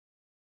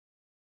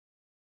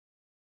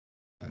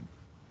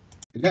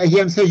لا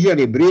هي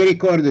مسجلة بري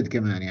ريكوردد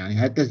كمان، يعني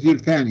هذا تسجيل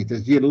ثاني،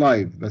 تسجيل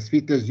لايف، بس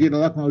في تسجيل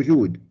هذاك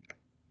موجود.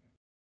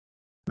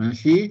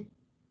 ماشي.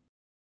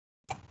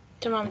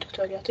 تمام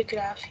دكتور، يعطيك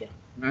العافية.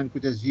 عندكم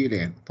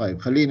تسجيلين. طيب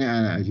خليني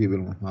أنا أجيب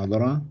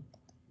المحاضرة.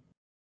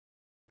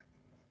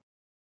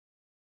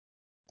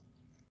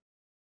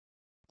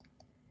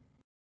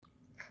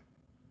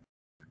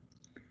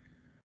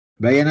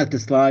 بينت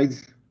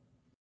السلايدز؟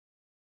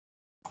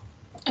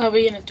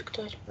 بينت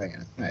دكتور.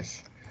 بينت،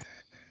 ماشي.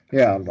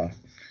 يا الله.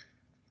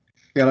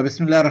 يلا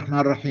بسم الله الرحمن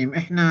الرحيم.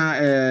 احنا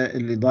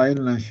اللي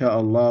ضايلنا ان شاء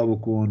الله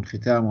بكون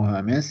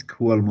ختامها مسك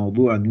هو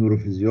الموضوع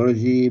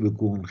النيوروفيزيولوجي،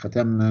 بكون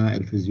ختمنا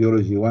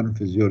الفيزيولوجي 1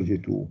 فيزيولوجي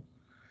 2.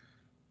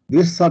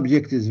 This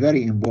subject is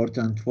very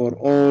important for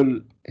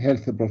all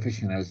health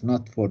professionals,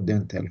 not for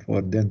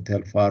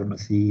dental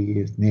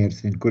pharmacy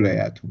nursing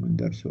كلياتهم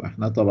بندرسوا.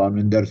 احنا طبعا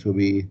بندرسوا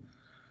ب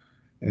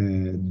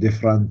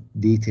different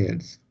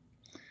details.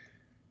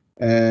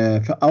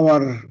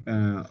 Our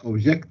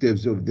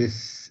objectives of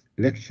this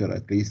lecture,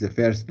 at least the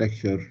first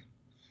lecture,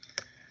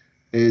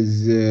 is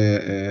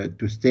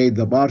to state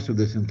the parts of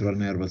the central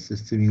nervous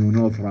system. You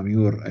know from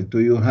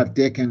you have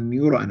taken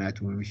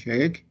neuroanatomy, مش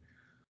هيك؟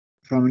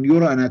 From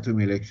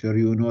neuroanatomy lecture,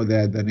 you know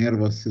that the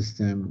nervous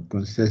system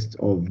consists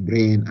of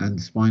brain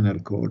and spinal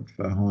cord.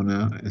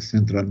 فهنا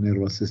central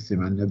nervous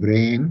system and the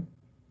brain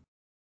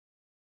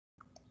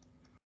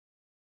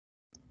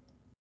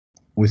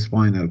with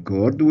spinal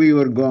cord. We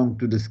were going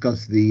to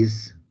discuss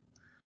these,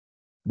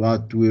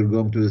 but we're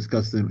going to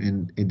discuss them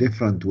in a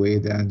different way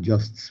than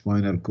just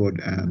spinal cord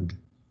and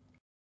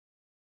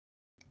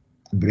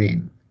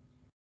brain.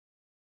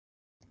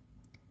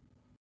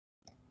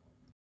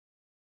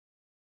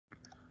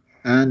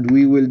 And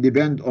we will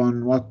depend on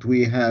what we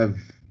have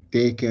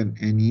taken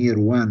in year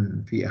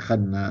 1 في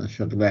أخذنا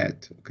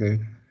شغلات. Okay.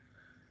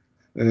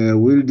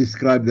 We'll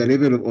describe the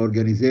level of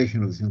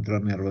organization of the central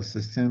nervous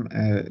system.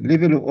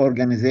 Level of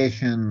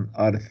organization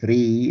are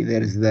 3.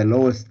 There is the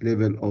lowest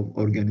level of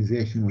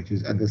organization, which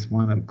is at the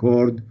spinal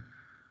cord.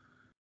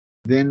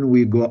 Then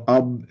we go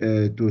up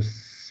to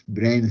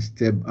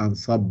brainstem and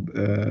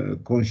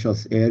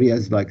subconscious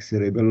areas like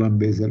cerebellum,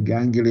 basal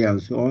ganglia,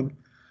 and so on.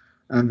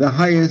 And the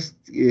highest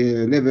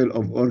level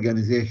of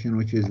organization,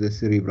 which is the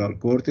cerebral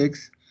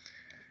cortex.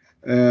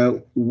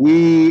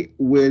 We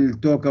will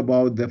talk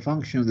about the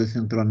function of the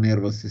central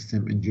nervous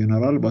system in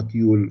general, but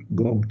you will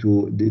go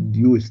to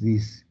deduce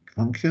these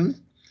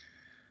functions.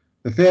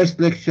 The first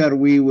lecture,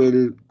 we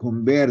will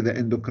compare the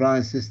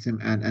endocrine system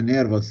and a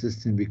nervous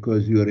system,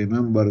 because you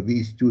remember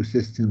these two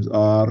systems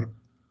are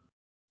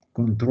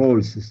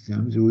control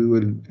systems. We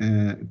will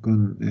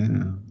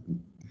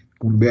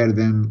compare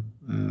them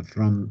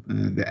from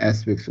the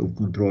aspects of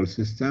control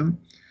system.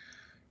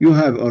 You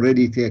have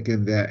already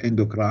taken the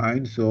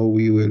endocrine, so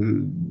we will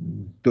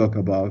talk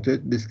about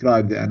it,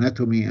 describe the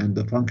anatomy and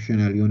the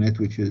functional unit,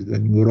 which is the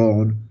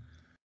neuron.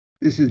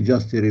 This is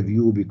just a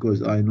review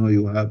because I know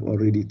you have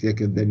already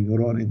taken the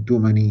neuron in too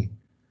many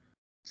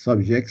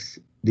subjects.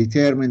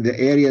 Determine the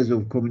areas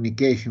of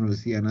communication with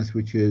CNS,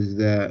 which is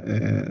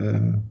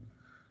the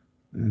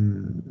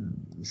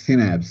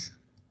synapse.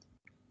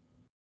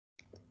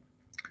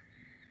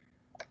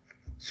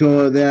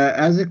 So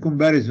as a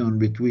comparison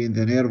between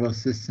the nervous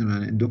system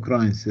and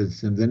endocrine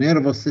system, the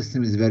nervous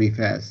system is very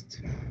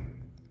fast.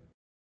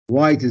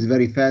 Why it is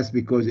very fast?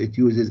 Because it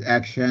uses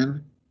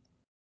action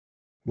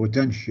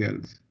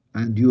potentials.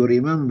 And you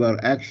remember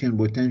action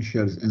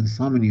potentials in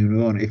some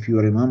neuron, if you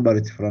remember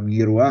it from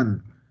year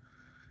 1,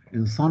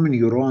 in some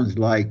neurons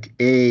like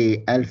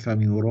A alpha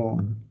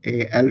neuron,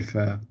 A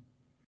alpha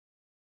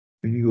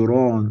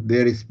neuron,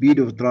 their speed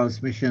of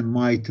transmission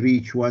might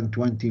reach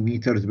 120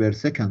 meters per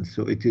second.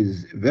 So it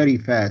is very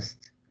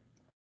fast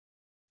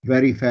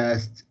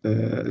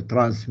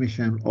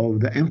transmission of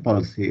the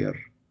impulse here.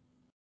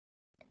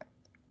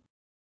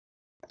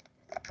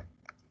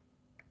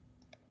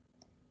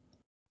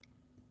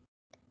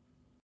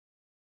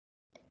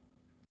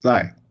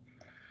 Right.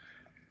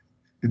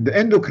 In the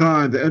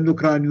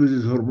endocrine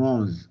uses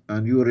hormones,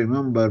 and you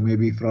remember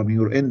maybe from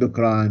your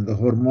endocrine, the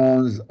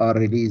hormones are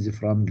released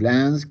from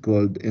glands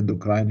called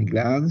endocrine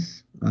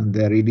glands, and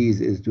the release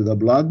is to the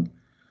blood.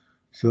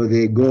 So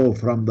they go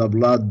from the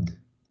blood.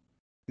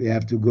 They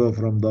have to go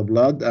from the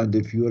blood, and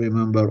if you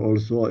remember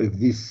also, if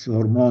these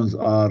hormones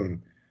are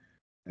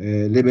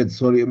lipid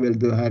soluble,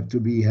 they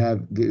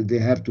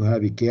have to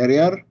have a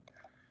carrier.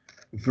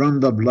 From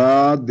the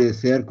blood, they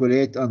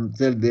circulate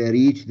until they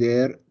reach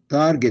their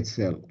target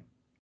cell.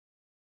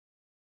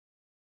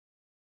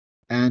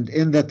 And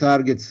in the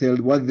target cell,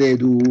 what they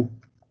do,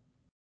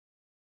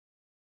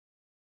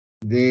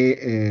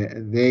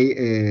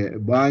 they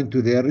bind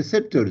to their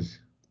receptors.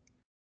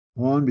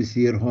 هون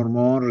بصير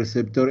هرمون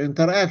receptor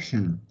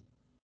interaction.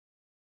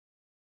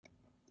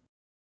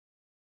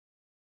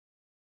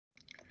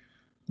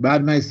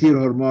 بعد ما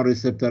يصير هرمون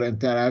receptor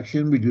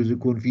interaction بيجوز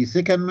يكون في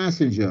second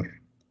messenger.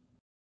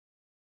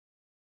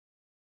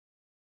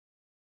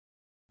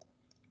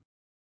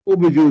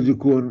 وبيجوز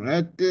يكون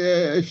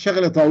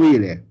الشغلة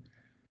طويلة.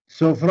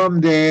 So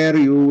from there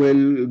you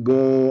will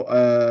go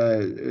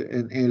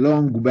in a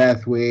long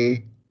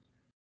pathway.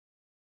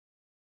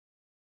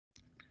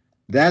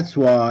 That's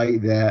why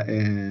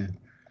the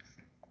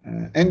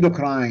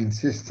endocrine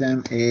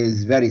system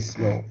is very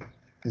slow.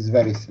 Is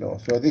very slow.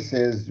 So this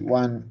is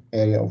one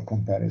area of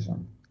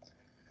comparison.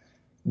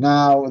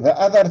 Now the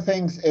other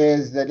things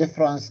is the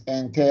difference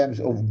in terms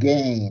of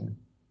gain.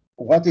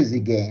 What is a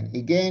gain?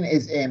 A gain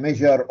is a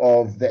measure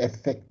of the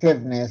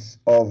effectiveness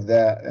of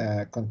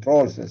the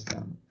control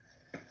system.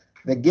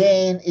 The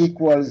gain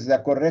equals the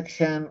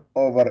correction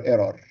over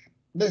error.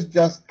 Let's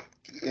just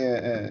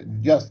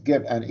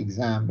give an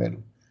example.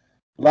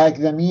 Like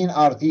the mean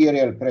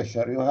arterial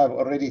pressure, you have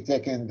already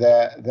taken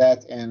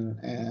that in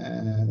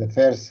the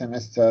first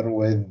semester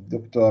with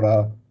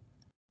Dr.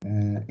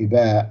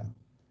 Iba.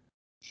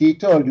 She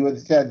told you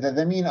that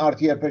the mean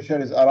arterial pressure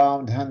is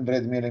around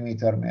 100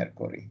 millimeter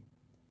mercury.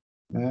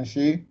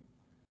 ماشي؟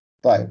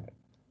 طيب.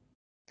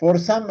 For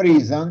some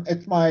reason,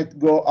 it might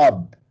go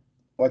up,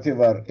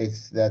 whatever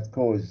it's that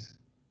cause.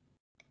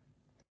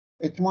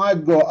 It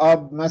might go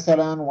up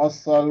مثلا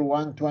وصل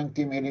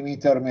 120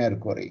 millimeter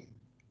mercury.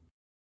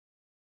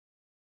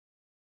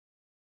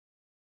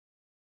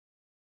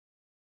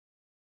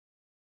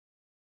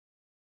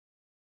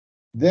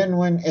 Then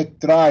when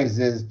it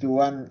rises to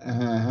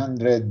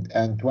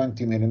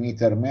 120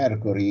 millimeter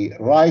mercury,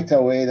 right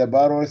away the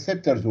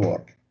baroreceptors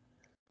work.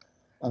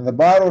 And the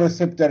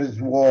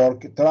baroreceptors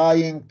work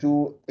trying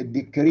to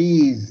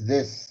decrease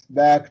this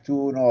back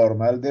to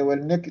normal. They will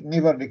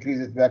never decrease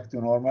it back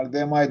to normal.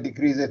 They might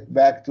decrease it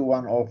back to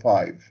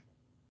 105.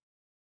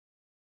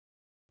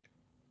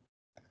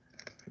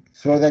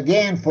 So the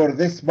gain for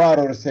this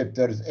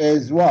baroreceptors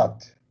is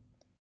what?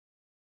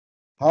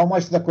 How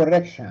much the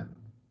correction?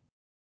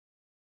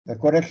 The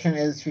correction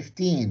is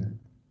 15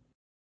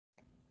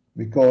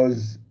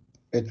 because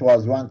it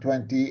was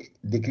 120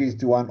 decreased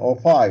to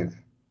 105.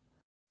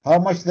 How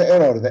much the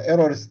error? The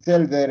error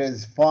still there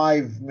is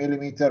 5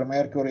 millimeter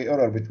mercury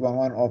error between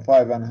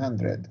 105 and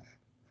 100.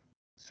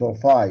 So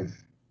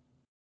 5.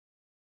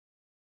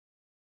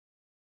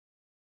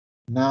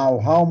 Now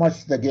how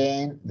much the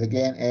gain? The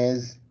gain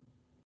is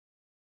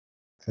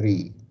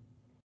 3.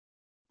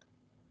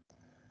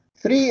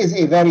 3 is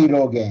a very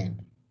low gain.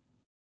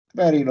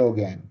 Very low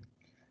gain.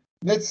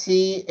 Let's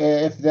see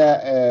if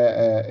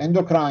the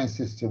endocrine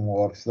system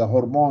works, the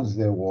hormones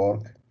they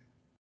work.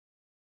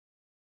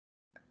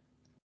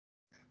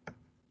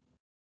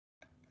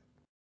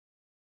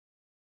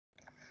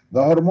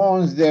 The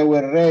hormones they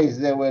will raise,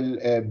 they will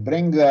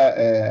bring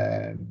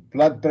the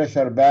blood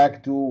pressure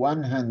back to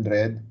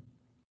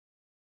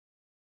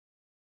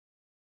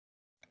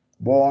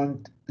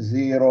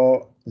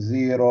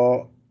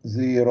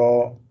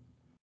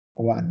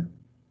 100.0001,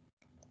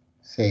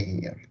 say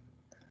here.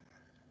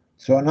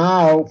 So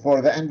now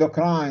for the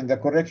endocrine, the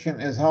correction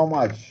is how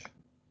much?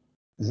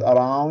 Is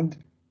around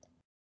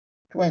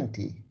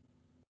 20.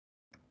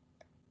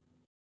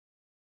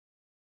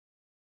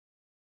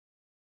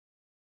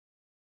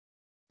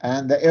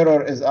 And the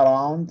error is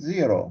around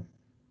 0.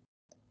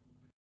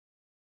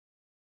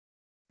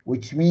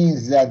 Which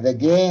means that the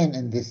gain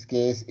in this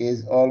case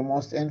is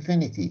almost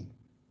infinity.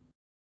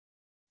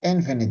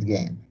 Infinite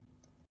gain.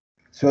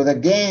 So the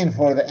gain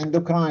for the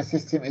endocrine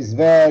system is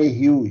very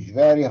huge,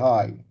 very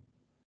high.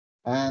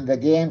 And the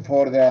gain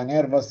for the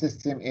nervous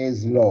system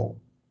is low.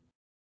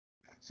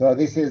 So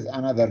this is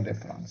another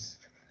difference.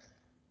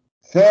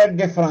 Third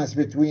difference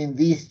between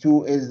these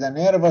two is the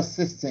nervous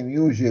system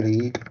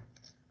usually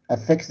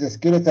affects the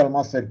skeletal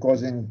muscle,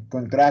 causing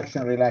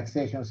contraction,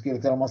 relaxation of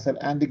skeletal muscle,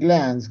 and the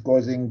glands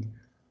causing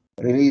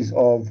release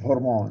of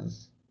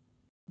hormones.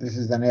 This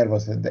is the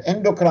nervous system. The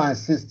endocrine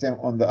system,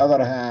 on the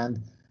other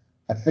hand,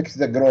 affects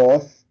the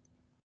growth,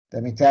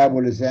 the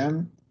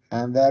metabolism,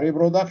 and the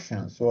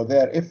reproduction. So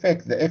their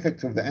effect, the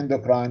effect of the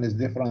endocrine is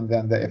different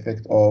than the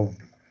effect of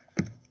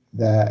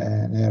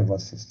the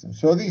nervous system.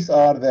 So these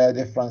are the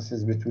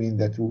differences between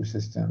the two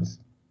systems.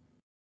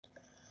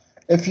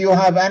 If you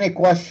have any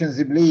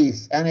questions,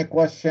 please, any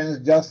questions,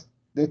 just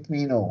let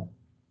me know.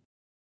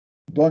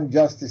 Don't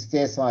just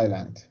stay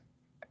silent.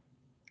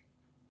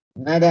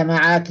 ندى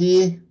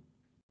معاكي؟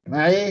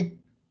 معي؟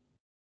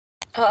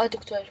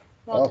 دكتور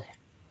واضح.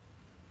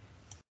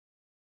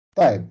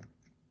 طيب.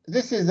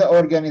 This is the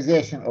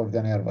organization of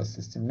the nervous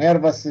system.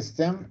 Nervous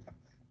system,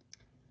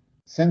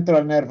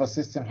 central nervous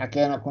system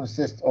حكينا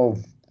consists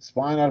of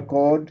spinal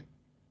cord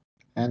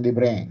and the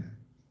brain.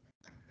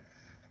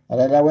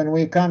 When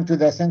we come to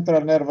the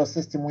central nervous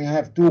system, we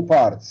have two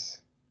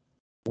parts.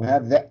 We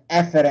have the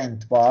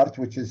afferent part,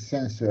 which is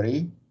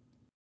sensory.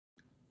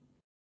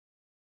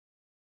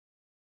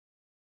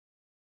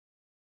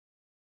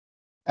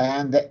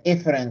 And the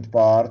efferent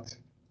part,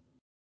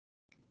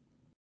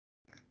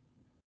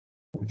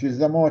 which is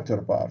the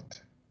motor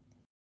part.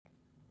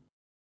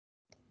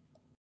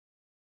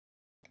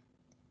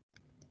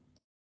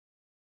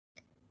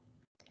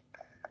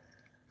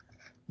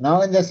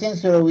 Now in the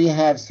sensory, we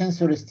have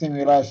sensory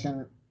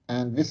stimulation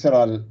and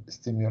visceral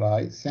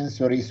stimuli.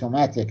 Sensory,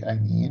 somatic, I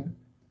mean.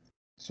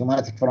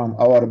 Somatic from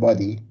our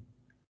body.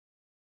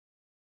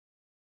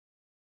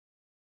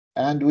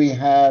 And we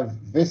have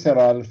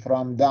visceral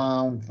from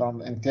down,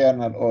 from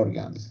internal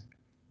organs,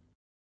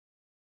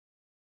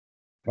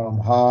 from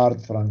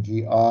heart, from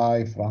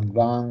GI, from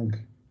lung.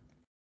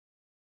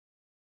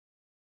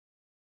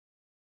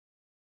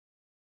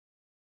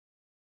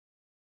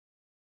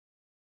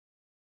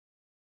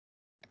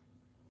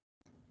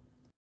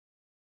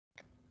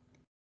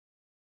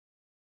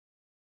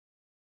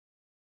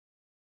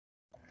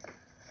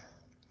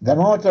 The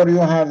motor, you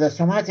have the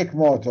somatic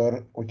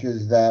motor, which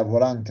is the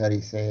voluntary,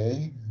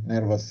 say,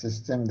 nervous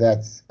system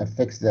that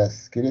affects the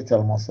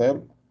skeletal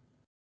muscle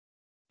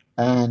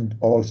and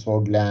also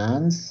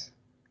glands.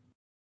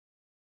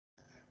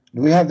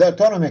 We have the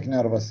autonomic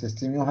nervous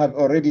system. You have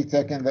already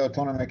taken the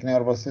autonomic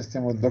nervous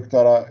system with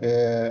Dr.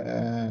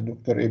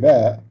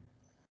 Iba.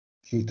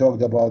 She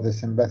talked about the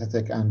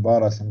sympathetic and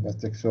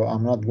parasympathetic, so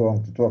I'm not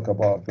going to talk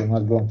about, we're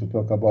not going to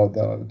talk about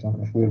the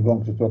autonomic, we're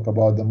going to talk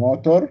about the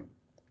motor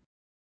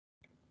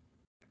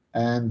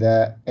and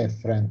the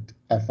efferent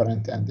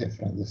and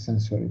efferent, the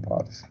sensory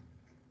parts.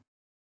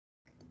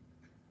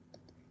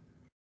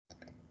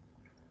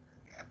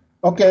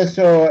 Okay,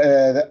 so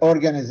the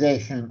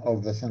organization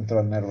of the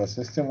central nervous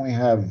system, we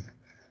have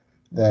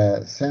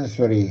the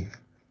sensory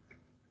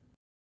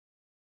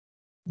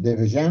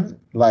division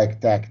like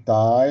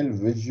tactile,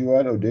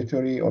 visual,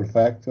 auditory,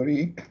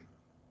 olfactory.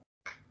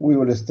 We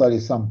will study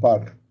some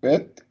part of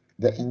it.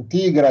 The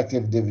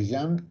integrative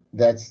division,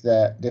 that's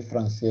the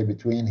difference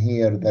between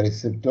here, the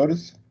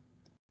receptors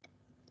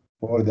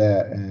for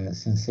the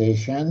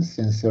sensations,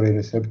 sensory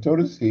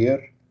receptors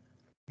here.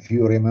 If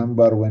you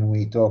remember when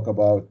we talk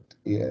about,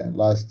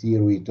 last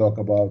year we talked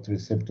about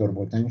receptor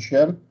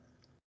potential,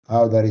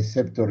 how the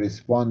receptor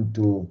respond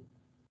to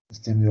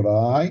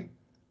stimuli.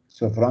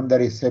 So from the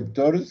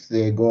receptors,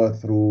 they go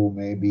through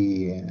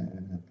maybe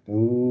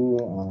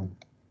two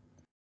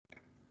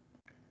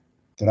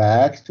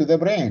tracks to the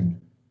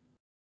brain.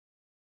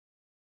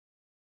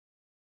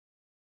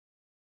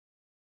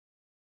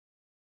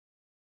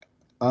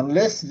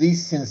 Unless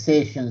these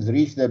sensations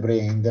reach the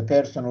brain, the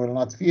person will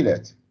not feel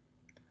it.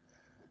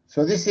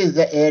 So this is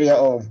the area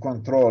of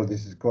control.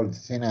 This is called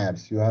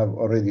synapse. We have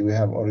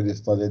already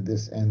studied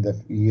this in the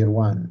year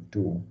 1,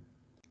 2.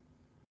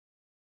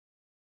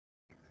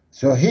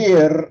 So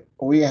here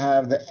we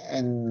have the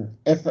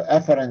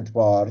efferent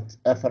part,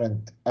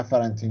 efferent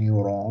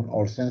neuron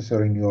or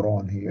sensory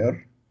neuron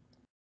here.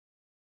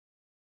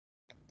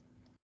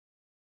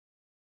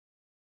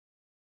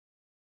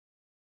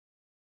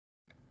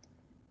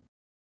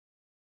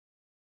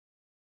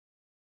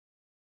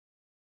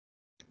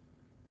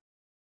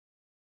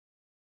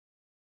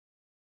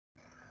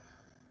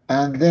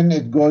 And then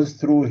it goes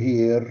through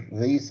here.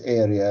 These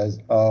areas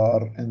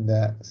are in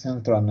the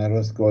central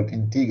nervous called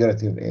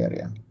integrative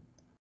area.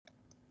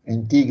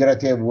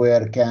 Integrative,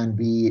 where can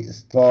be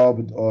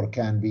stopped or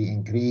can be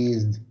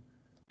increased.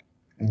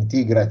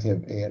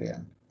 Integrative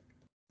area.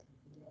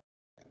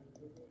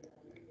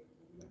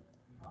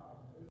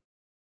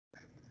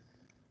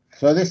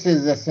 So this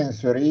is the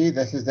sensory,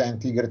 this is the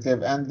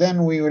integrative, and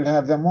then we will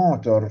have the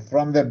motor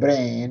from the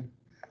brain.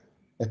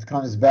 It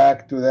comes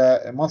back to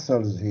the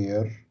muscles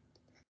here,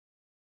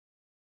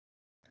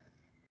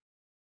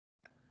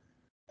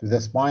 to the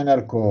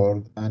spinal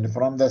cord, and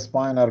from the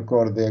spinal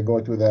cord they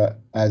go to the,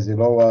 as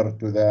lower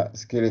to the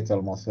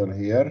skeletal muscle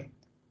here.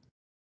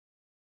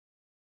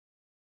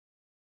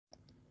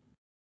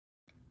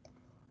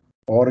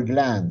 Or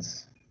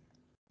glands.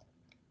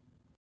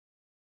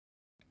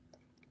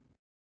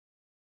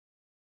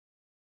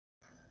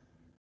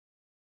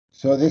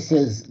 So this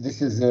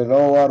is the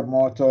lower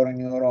motor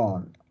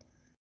neuron.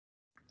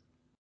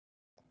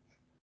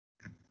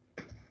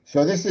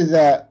 So this is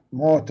the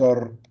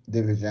motor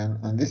division,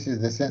 and this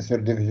is the sensor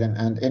division,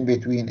 and in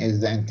between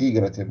is the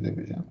integrative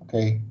division,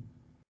 okay?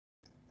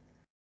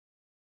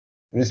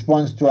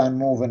 Response to and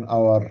move in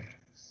our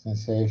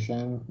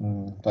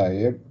sensation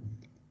type.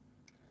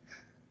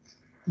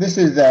 This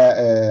is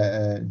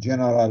the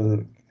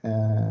general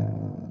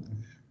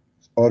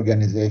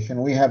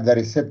organization. We have the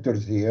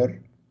receptors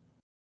here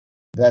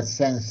that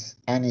sense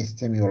any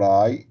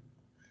stimuli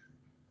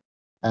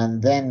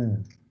and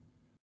then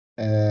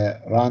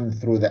run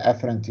through the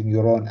afferent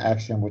neuron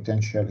action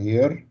potential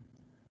here.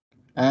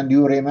 And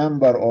you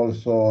remember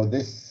also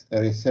this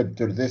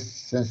receptor, this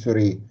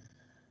sensory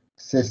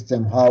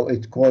system, how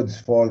it codes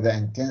for the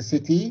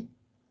intensity,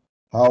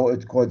 how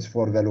it codes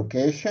for the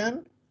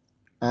location,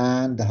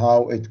 and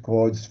how it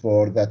codes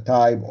for the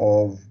type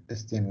of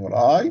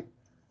stimuli.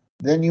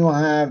 Then you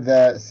have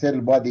the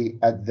cell body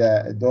at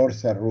the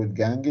dorsal root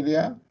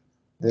ganglia.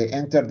 They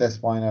enter the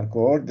spinal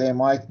cord. They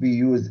might be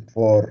used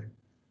for,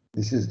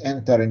 this is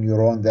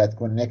interneuron that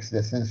connects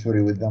the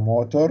sensory with the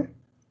motor,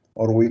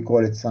 or we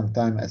call it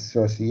sometimes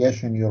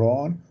association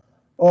neuron,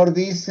 or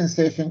these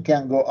sensation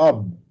can go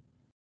up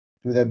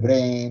to the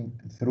brain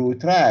through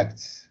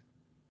tracts.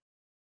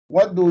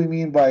 What do we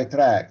mean by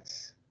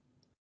tracts?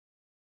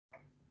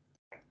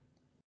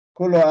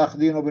 كله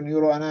أخذينه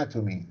بالنيورو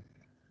anatomy.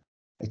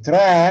 A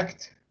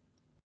tract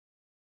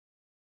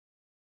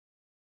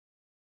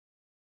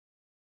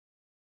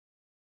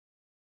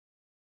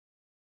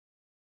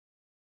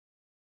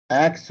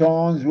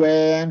axons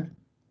when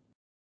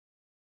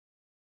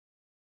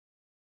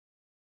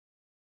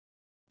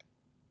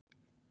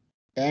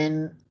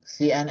in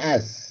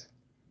CNS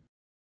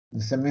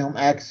نسميهم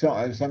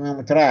axon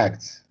نسميهم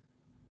tracts.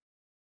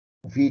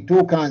 في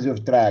two kinds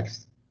of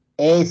tracts: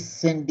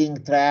 ascending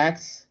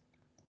tracts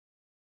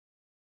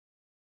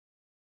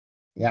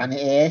يعني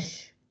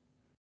ايش؟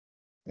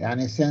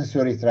 يعني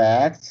sensory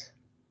tracts.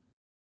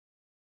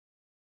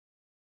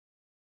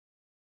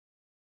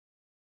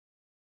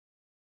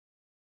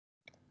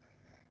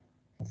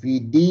 وفي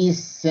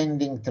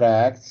descending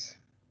tracts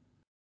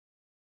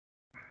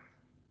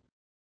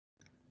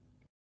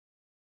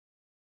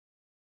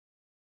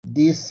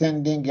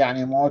descending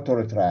يعني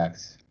motor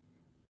tracts.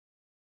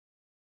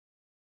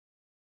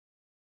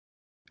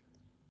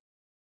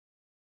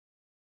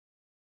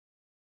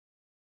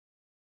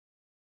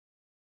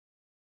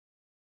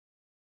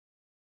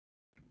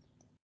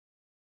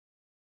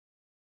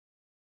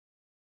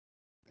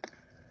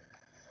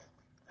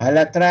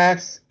 هلا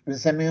tracts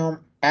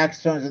بنسميهم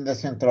axons in the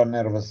central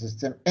nervous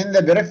system. In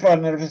the peripheral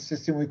nervous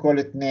system we call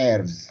it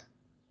nerves.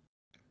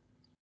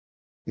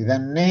 The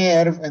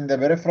nerve in the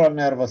peripheral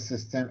nervous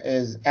system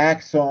is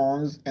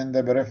axons in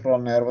the peripheral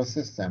nervous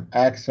system.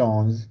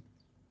 Axons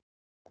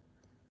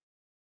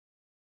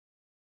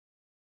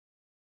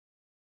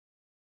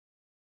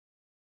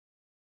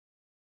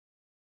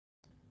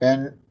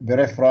in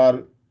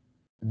peripheral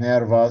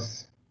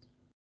nervous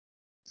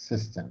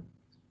system.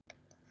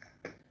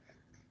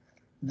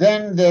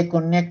 Then they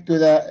connect to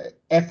the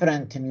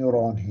efferent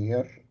neuron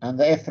here, and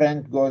the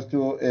efferent goes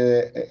to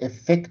a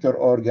effector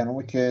organ,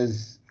 which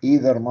is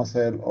either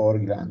muscle or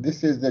gland.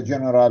 This is the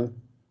general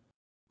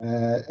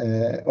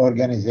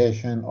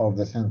organization of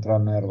the central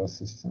nervous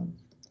system.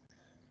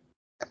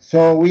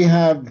 So we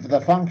have the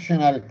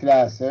functional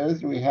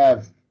classes. We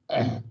have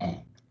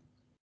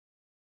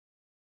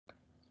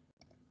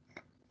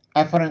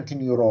afferent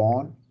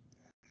neuron,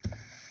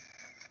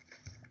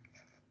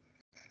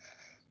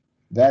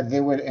 that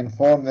they will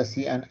inform the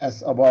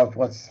CNS about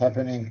what's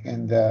happening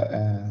in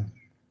the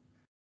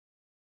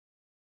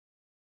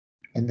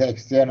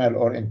external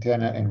or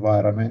internal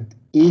environment.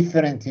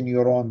 Efferent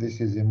neuron, this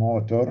is a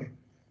motor,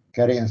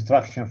 carry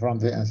instruction from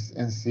the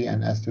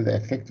CNS to the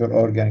effector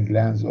organ,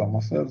 glands, or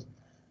muscles.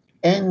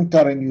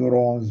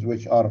 Interneurons,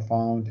 which are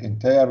found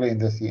entirely in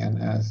the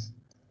CNS,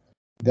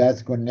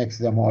 that connects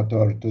the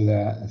motor to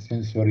the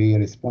sensory,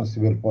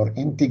 responsible for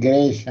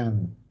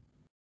integration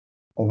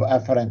of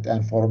afferent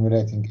and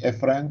formulating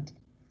efferent.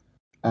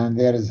 And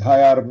there is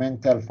higher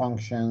mental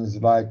functions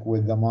like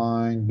with the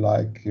mind,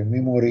 like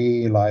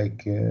memory,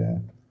 like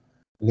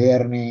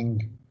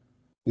learning.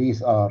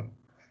 These are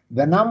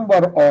the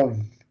number of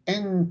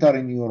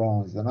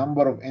interneurons. The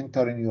number of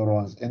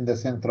interneurons in the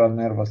central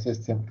nervous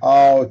system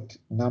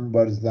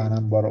outnumbers the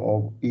number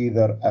of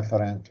either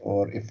afferent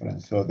or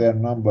efferent. So their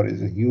number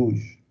is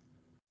huge.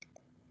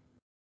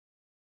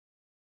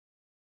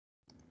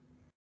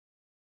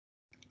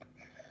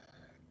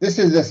 This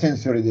is the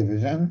sensory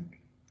division.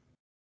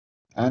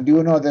 And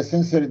you know the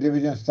sensory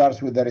division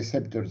starts with the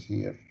receptors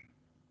here.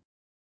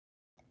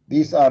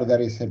 These are the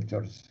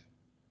receptors.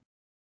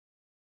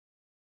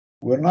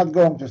 We're not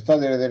going to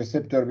study the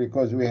receptor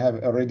because we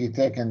have already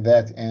taken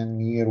that in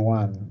year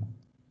 1.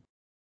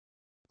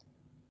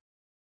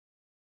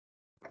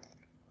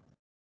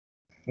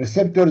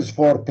 Receptors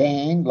for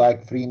pain,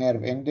 like free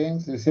nerve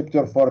endings.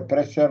 Receptor for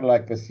pressure,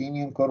 like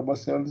Pacinian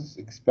corpuscles,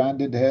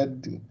 expanded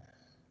head.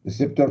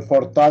 Receptor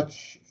for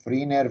touch,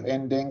 free nerve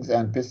endings,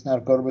 and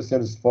Pacinian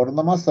corpuscles for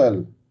the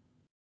muscle.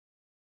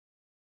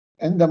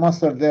 In the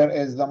muscle, there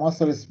is the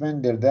muscle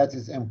spindle that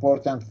is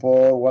important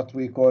for what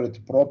we call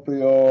it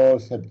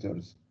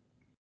proprioceptors.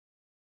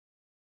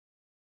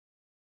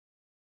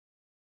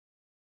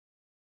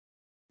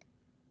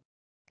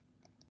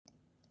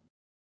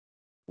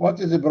 What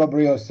is a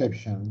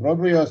proprioception?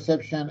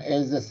 Proprioception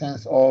is the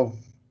sense of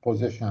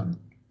position.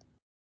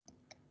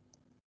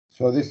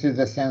 So this is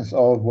the sense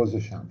of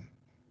position.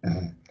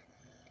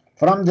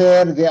 From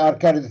there, they are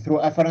carried through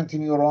afferent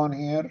neuron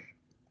here,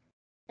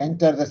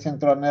 enter the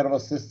central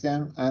nervous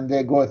system, and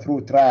they go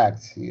through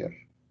tracts here.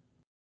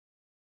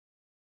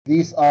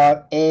 These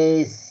are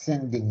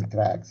ascending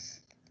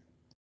tracts.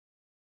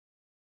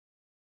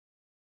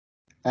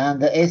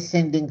 And the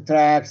ascending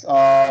tracts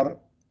are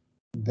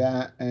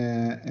the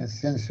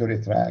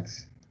sensory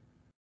tracts.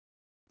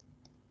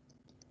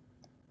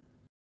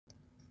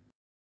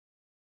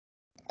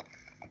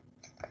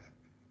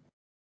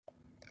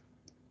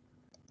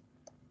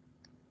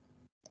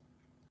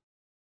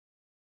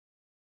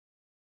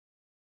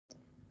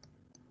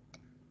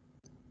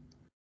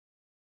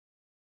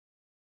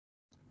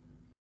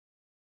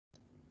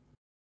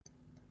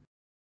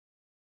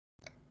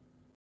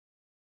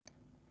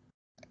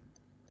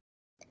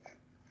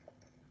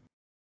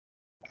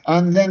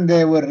 And then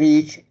they will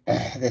reach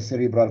the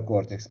cerebral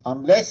cortex.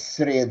 Unless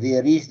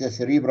they reach the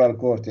cerebral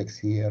cortex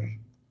here,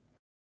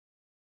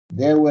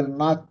 they will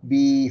not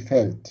be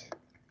felt.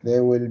 They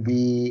will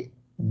be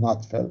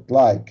not felt.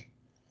 Like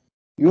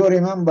You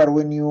remember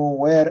when you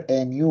wear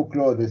a new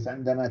clothes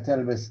عندما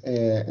تلبس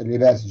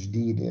لباس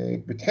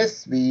جديد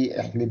بتحس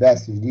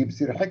بلباس جديد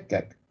بصير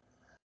يحكك.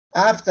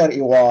 After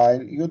a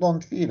while you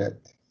don't feel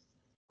it.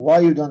 Why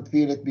you don't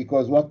feel it?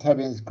 Because what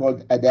happens is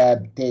called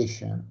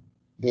adaptation.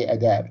 They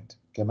adapt.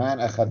 كمان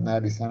أخذنا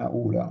بسنة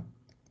أولى.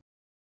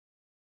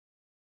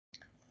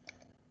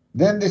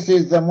 Then this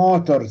is the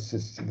motor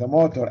system, the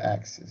motor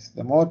axis.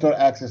 The motor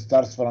axis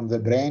starts from the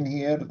brain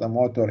here, the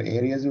motor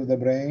areas of the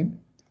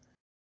brain.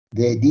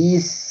 They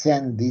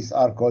descend, these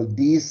are called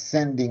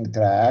descending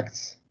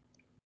tracts.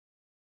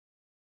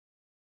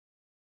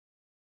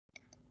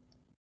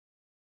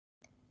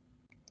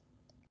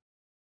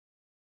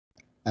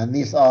 And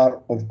these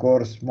are, of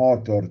course,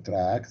 motor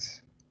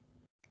tracts.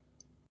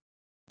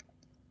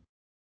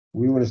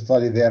 We will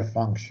study their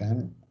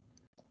function.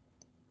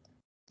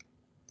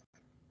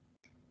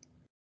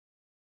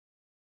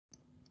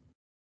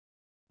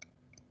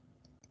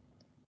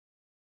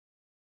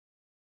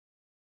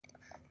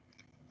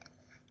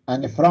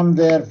 And from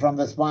there, from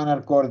the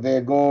spinal cord, they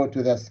go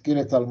to the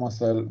skeletal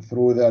muscle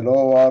through the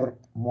lower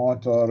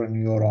motor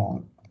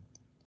neuron.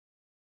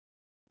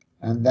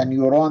 And the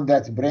neuron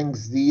that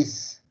brings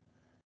these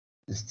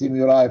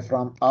stimuli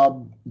from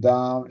up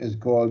down is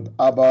called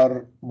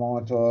upper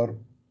motor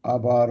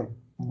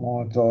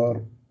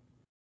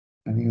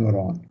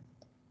neuron.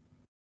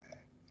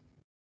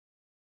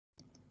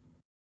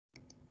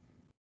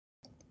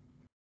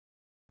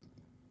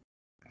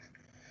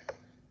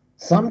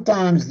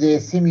 Sometimes they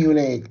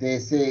simulate,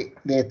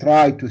 they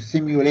try to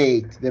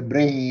simulate the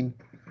brain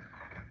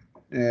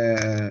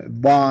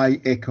by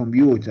a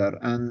computer,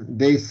 and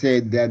they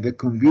said that the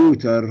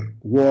computer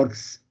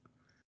works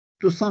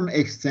to some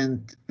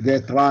extent.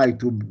 They try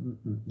to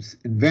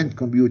invent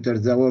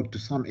computers that work to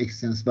some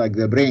extent like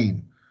the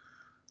brain.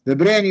 The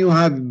brain, you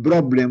have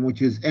problem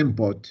which is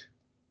input,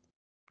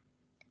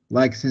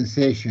 like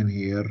sensation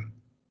here.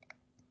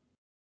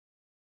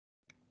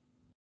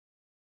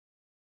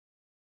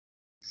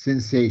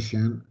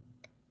 Sensation.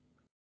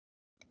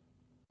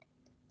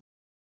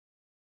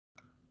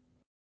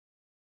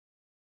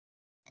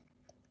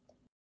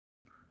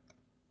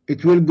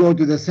 It will go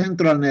to the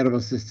central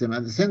nervous system,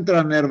 and the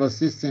central nervous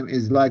system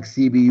is like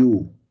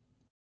CPU.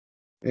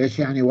 ايش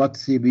يعني what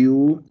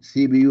CPU?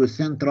 CPU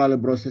Central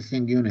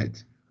Processing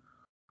Unit.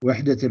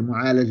 وحدة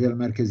المعالجة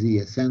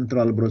المركزية,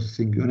 Central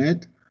Processing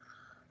Unit.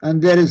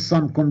 And there is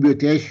some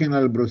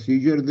computational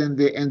procedure, then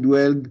they end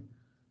with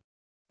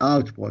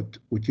output,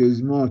 which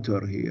is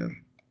motor here.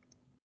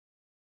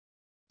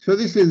 So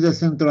this is the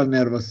central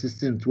nervous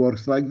system. It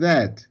works like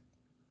that.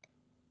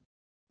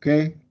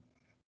 Okay.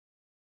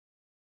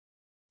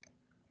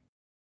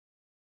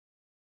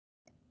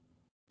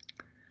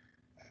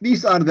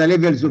 These are the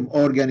levels of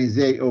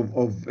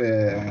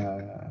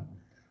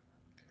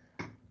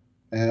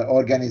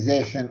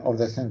organization of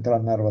the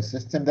central nervous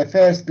system. The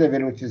first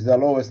level, which is the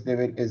lowest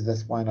level, is the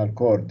spinal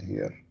cord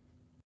here.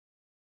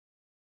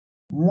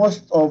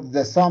 Most of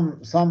the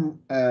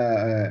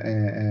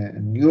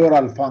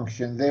neural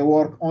function, they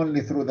work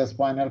only through the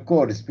spinal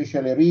cord,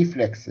 especially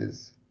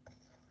reflexes.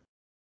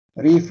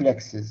 The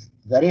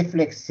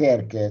reflex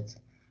circuit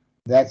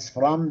that's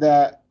from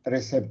the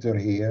receptor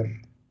here.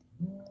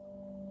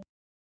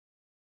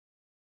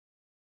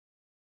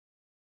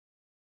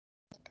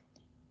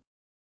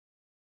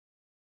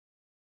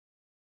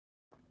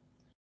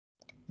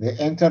 They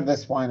enter the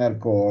spinal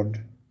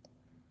cord,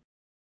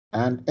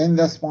 and in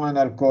the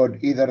spinal cord,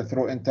 either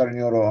through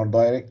interneural or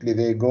directly,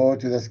 they go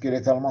to the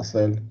skeletal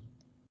muscle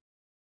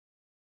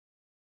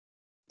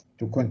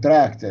to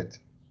contract it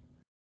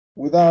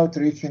without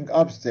reaching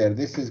upstairs.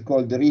 This is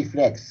called the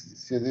reflex.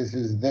 So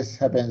this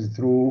happens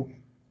through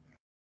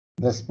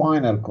the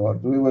spinal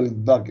cord. We will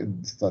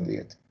study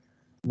it.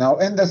 Now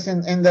in the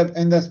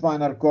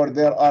spinal cord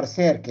there are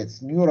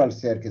circuits, neural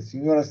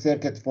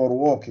circuit for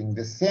walking.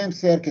 The same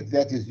circuit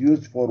that is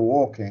used for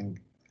walking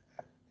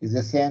is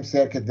the same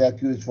circuit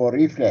that used for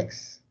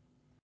reflex.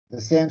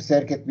 The same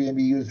circuit may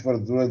be used for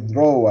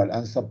withdrawal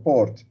and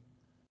support.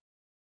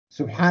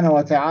 سبحانه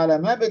وتعالى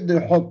ما بده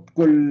يحط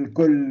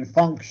كل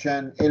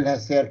function إلها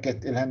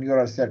circuit إلها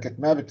neural circuit،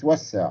 ما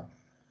بتوسع.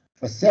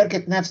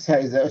 فالcircuit نفسها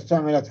إذا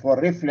استعملت for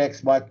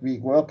reflex might be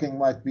walking,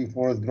 might be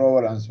for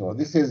withdrawal and so on.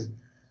 This is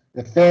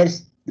the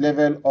first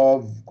level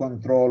of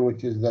control,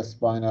 which is the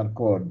spinal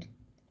cord.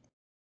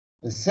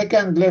 The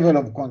second level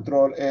of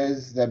control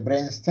is the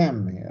brain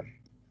stem here,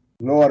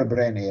 lower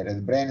brain area.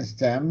 The brain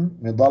stem,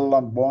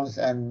 medulla, bones,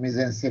 and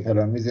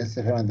mesencephalon.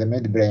 Mesencephalon, the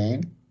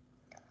midbrain,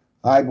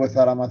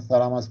 hypothalamus,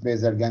 thalamus,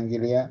 basal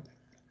ganglia,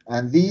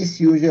 and these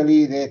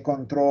usually they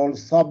control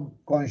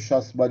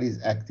subconscious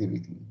body's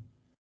activity.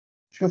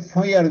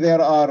 شوف here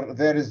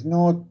there is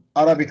no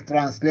Arabic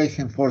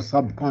translation for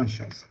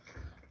subconscious.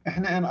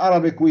 احنا in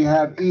Arabic we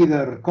have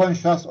either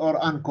conscious or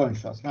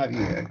unconscious. ما في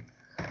هيك.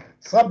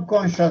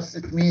 Subconscious,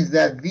 it means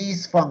that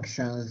these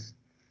functions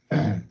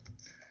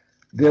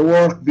they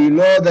work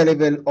below the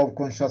level of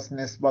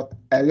consciousness but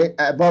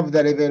above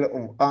the level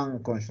of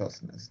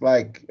unconsciousness,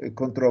 like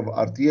control of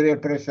arterial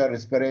pressure,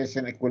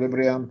 respiration,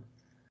 equilibrium,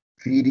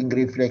 feeding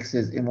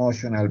reflexes,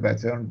 emotional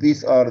pattern.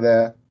 These are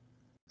the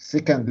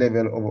second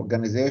level of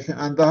organization,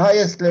 and the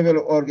highest level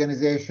of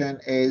organization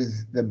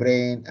is the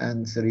brain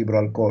and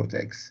cerebral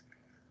cortex.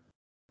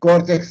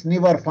 Cortex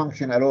never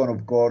function alone,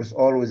 of course,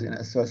 always in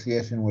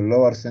association with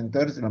lower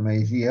centers لما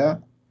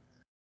يجيها.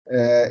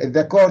 In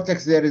the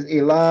cortex there is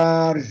a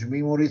large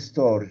memory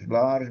storage,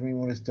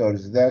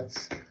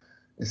 that's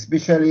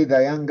especially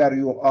the younger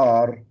you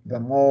are, the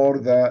more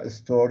the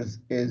storage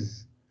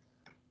is,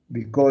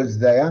 because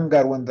the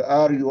younger, when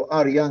you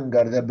are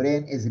younger, the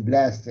brain is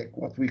plastic,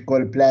 what we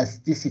call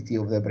plasticity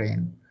of the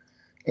brain.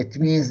 It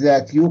means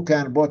that you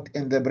can put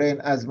in the brain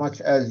as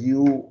much as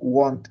you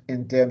want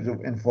in terms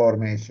of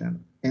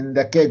information. In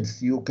the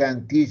kids, you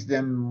can teach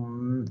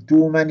them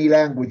too many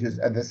languages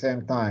at the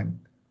same time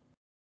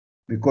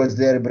because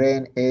their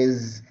brain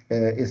is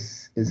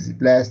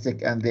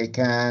plastic and they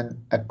can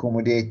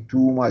accommodate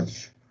too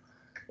much.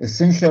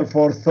 Essential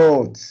for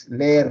thoughts,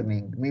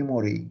 learning,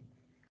 memory.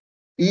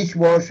 Each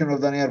portion of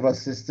the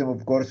nervous system,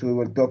 of course, we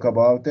will talk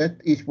about it.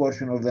 Each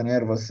portion of the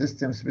nervous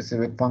system,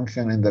 specific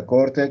function in the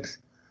cortex,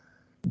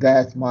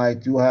 that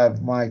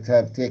might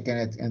have taken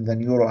it in the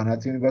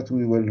neuroanatomy, but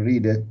we will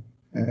read it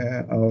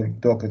or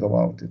talk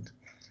about it.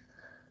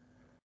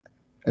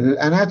 The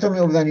anatomy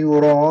of the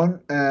neuron.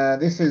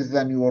 This is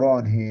the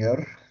neuron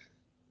here.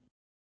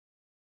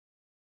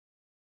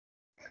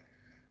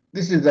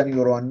 This is the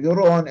neuron.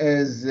 Neuron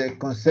is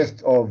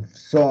consists of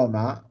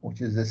soma,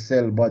 which is the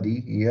cell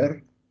body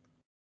here,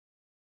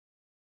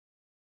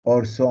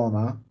 or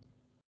soma.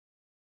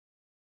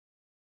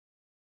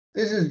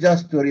 This is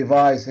just to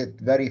revise it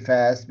very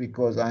fast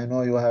because I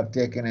know you have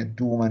taken it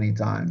too many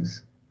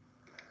times.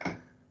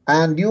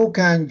 And you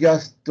can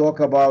just talk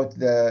about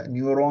the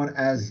neuron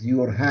as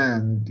your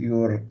hand,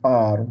 your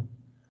arm,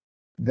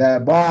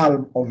 the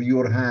palm of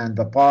your hand.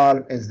 The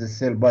palm is the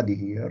cell body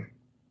here.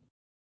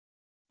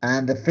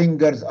 And the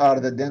fingers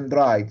are the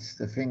dendrites.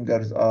 The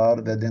fingers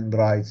are the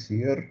dendrites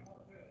here.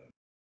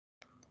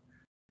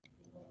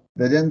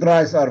 The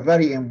dendrites are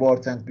very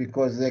important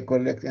because they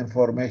collect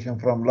information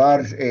from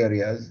large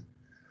areas.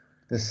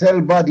 The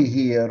cell body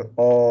here,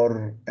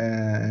 or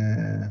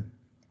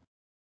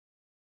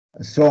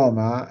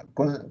soma,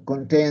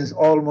 contains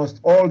almost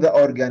all the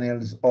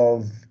organelles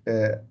of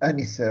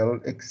any cell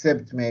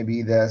except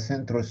maybe the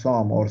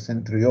centrosome or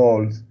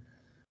centrioles,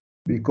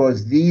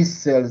 because these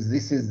cells,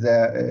 this is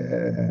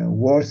the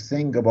worst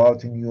thing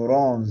about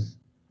neurons.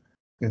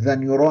 If the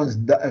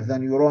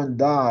neuron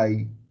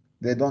die,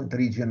 they don't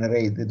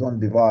regenerate, they don't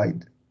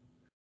divide.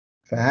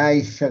 فهاي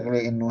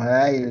الشغلة إنه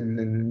هاي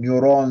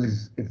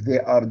النيورونز if they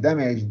are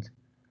damaged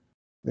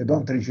they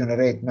don't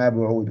regenerate ما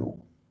بيعودوا.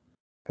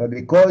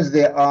 فبecause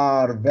they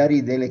are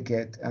very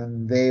delicate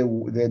and they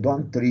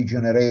don't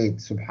regenerate,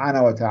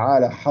 سبحانه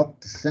وتعالى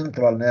حط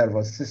central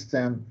nervous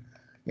system،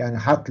 يعني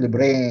حط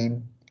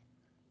البرين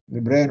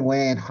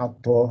وين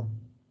حطه؟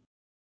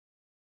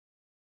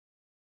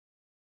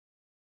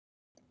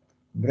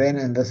 brain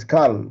in the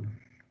skull.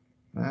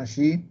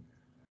 ماشي.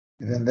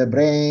 Then the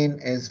brain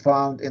is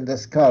found in the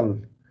skull,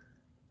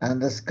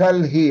 and the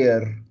skull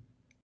here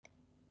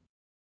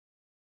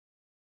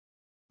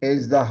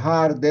is the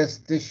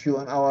hardest tissue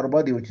in our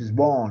body, which is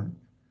bone.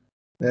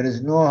 There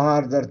is no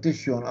harder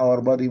tissue in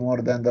our body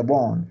more than the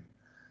bone.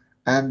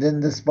 And then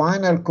the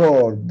spinal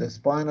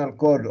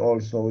cord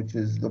also, which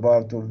is the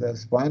part of the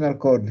spinal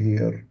cord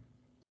here,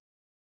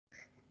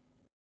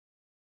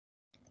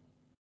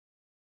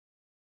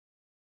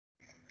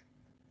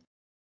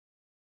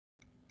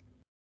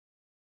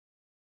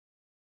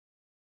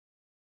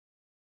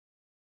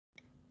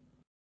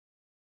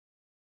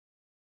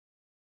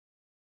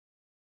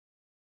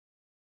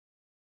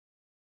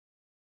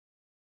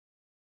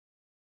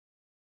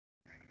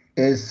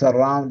 is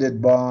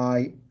surrounded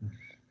by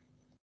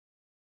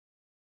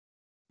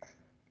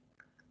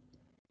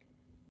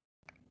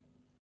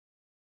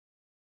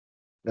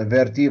the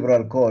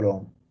vertebral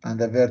column. And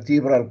the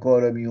vertebral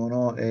column, you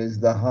know, is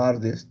the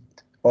hardest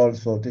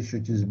also tissue,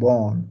 which is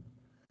bone.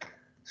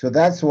 So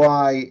that's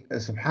why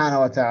subhanahu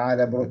wa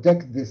ta'ala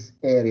protect these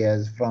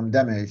areas from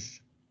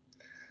damage.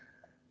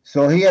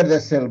 So here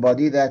the cell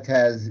body that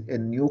has a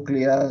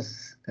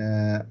nucleus,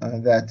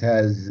 that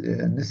has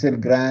cell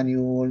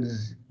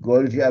granules,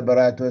 Golgi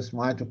apparatus,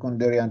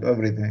 mitochondria, and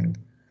everything.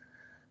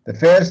 The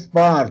first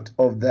part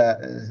of the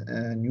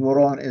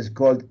neuron is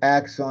called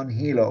axon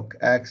hillock.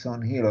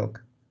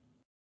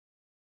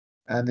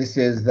 And this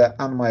is the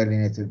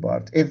unmyelinated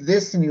part. If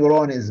this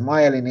neuron is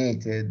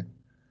myelinated,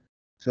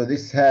 so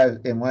this has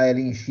a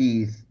myelin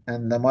sheath,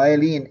 and the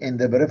myelin in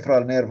the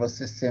peripheral nervous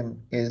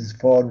system is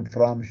formed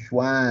from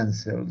Schwann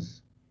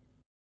cells.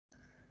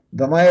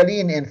 The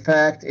myelin, in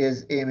fact,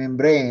 is a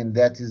membrane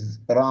that is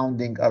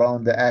rounding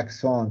around the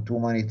axon too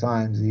many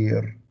times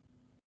here.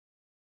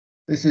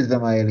 This is the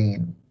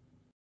myelin.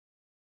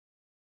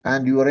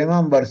 And you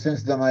remember,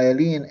 since the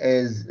myelin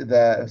is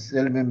the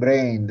cell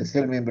membrane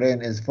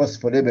is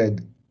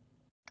phospholipid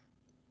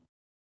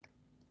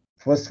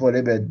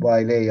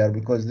bilayer,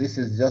 because this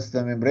is just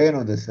the membrane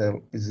of the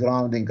cell is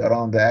rounding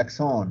around the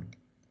axon.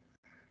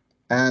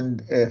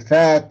 and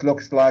fat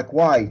looks like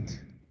white.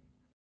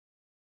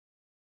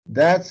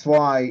 That's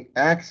why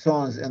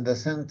axons in the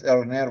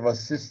central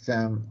nervous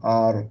system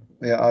are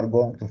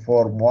going to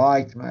form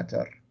white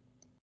matter.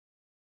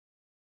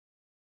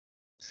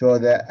 So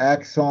the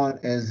axon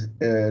is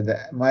the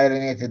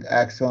myelinated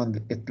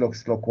axon, it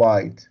looks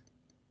white.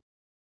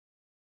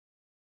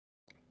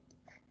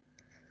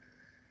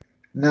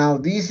 Now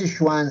these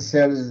Schwann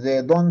cells,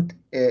 they don't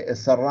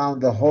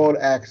surround the whole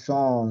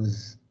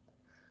axons.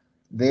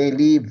 They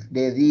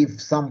leave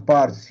some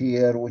parts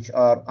here which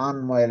are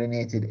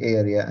unmyelinated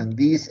area, and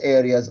these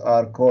areas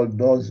are called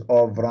those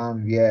of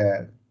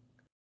Ranvier.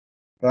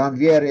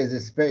 Ranvier is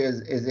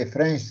a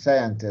French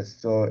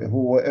scientist, so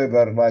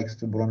whoever likes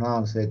to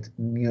pronounce it,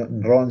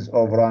 neurons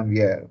of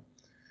Ranvier.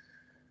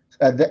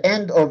 At the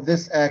end of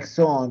this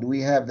axon, we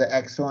have the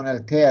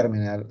axonal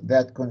terminal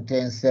that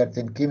contains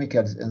certain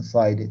chemicals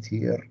inside it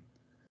here.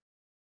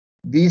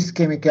 These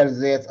chemicals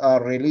that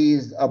are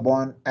released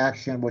upon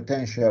action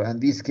potential,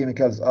 and these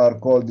chemicals are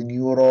called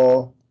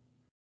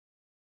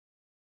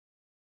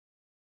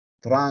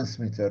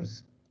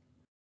neurotransmitters.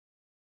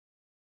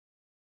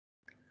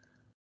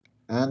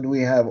 And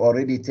we have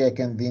already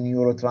taken the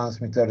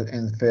neurotransmitter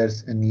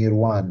in year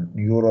one,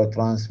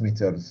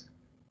 neurotransmitters.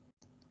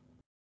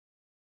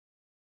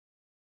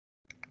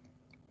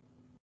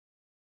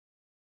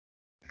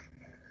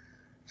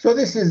 So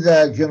this is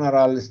the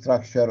general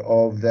structure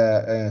of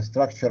the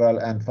structural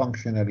and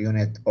functional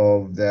unit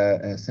of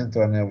the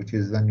central nerve, which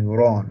is the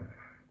neuron.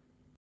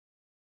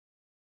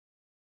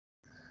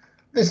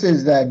 This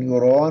is the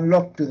neuron.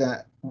 Look to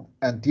the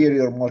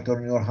anterior motor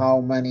neuron,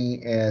 how many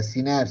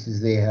synapses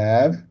they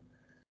have.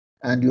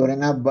 And you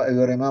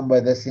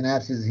remember the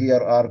synapses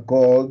here are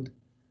called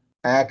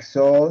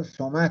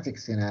axosomatic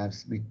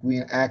synapse,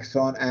 between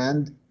axon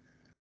and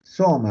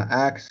soma,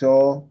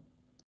 axosomatic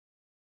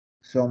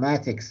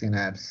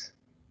synapse.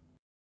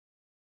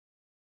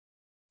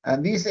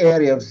 And this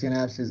area of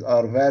synapses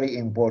are very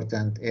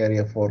important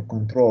area for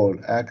control,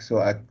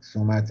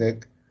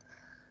 axosomatic.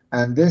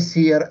 And this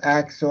here,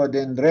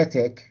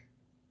 axodendritic,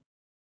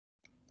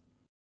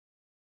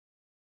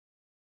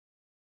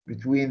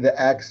 between the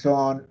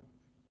axon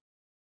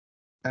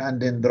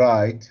and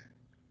dendrite.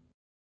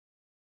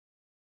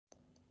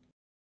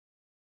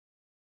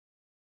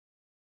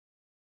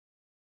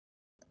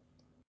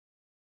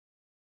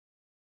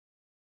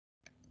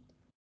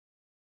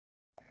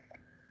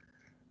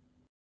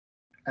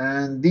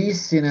 And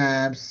these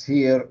synapse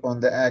here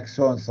on the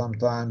axon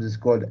sometimes is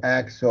called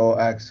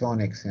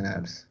axonic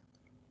synapse,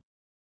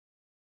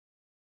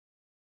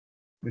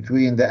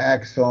 between the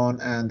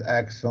axon and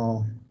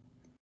axon.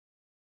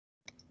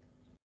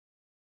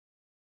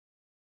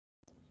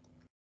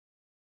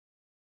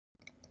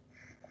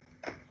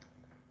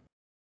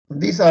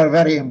 These are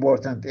very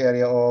important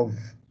area of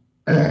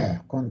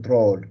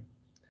control.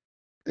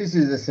 This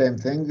is the same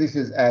thing. This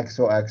is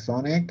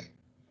axonic.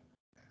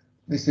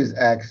 This is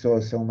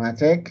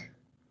axosomatic.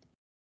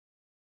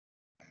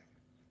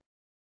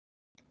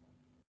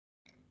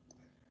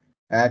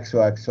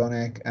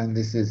 Axonic, and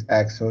this is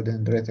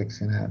axodendritic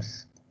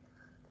synapse.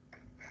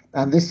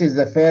 And this is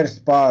the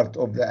first part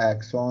of the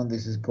axon.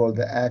 This is called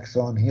the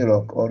axon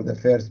hillock, or the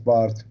first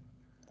part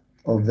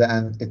of the,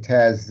 and it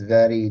has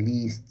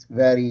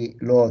very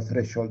low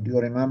threshold. Do you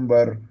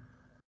remember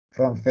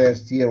from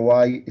first year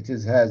why it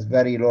has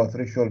very low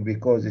threshold?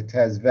 Because it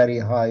has very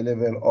high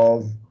level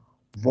of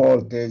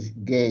voltage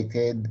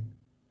gated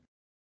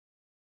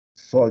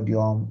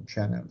sodium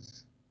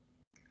channels.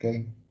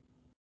 Okay.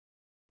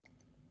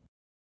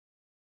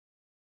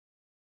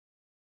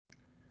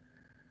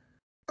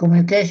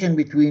 Communication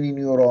between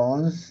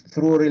neurons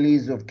through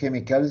release of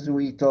chemicals.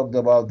 We talked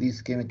about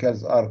these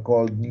chemicals are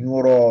called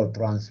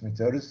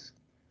neurotransmitters.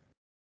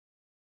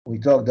 We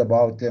talked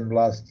about them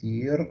last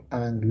year,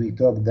 and we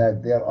talked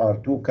that there are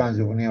two kinds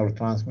of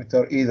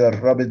neurotransmitter, either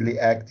rapidly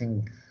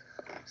acting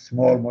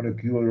small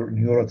molecule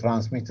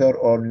neurotransmitter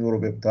or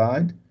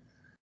neuropeptide.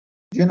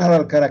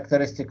 General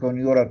characteristic of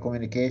neural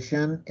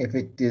communication, if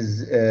it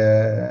is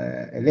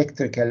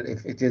electrical,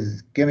 if it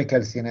is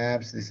chemical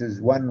synapse, this is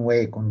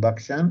one-way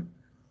conduction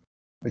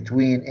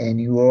between a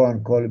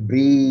neuron called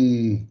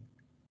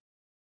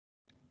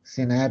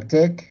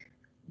presynaptic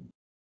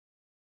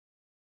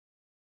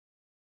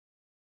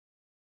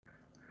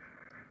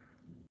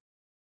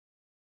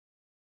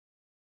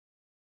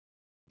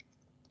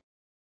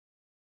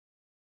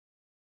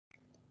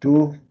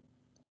to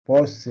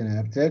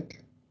postsynaptic.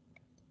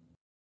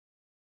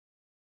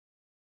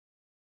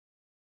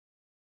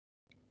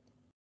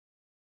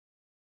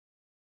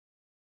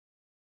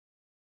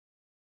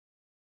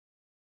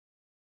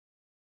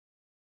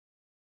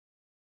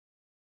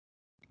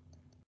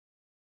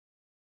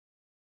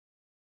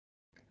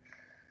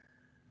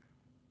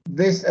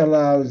 This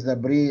allows the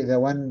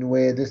one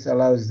way, this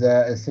allows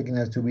the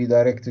signal to be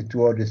directed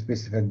toward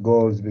specific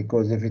goals,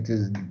 because if it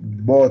is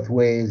both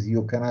ways,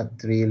 you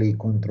cannot really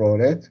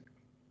control it.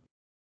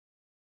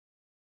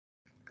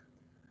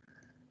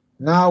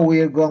 Now we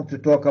are going to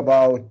talk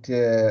about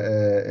the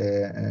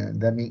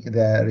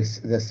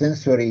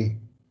sensory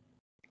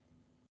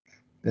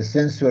the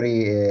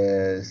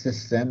sensory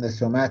system, the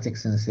somatic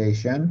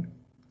sensation,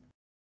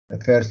 the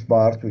first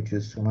part, which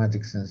is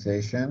somatic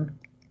sensation.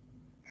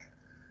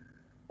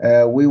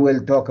 We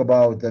will talk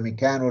about the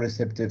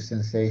mechanoreceptive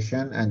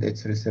sensation and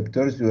its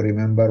receptors. You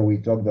remember we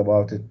talked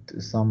about it,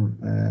 some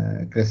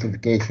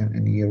classification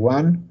in year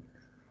one.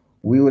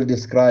 We will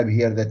describe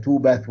here the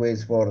two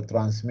pathways for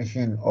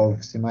transmission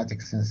of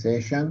somatic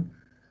sensation.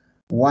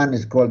 One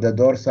is called the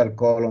dorsal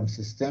column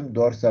system,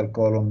 dorsal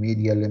column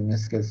medial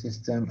lemniscal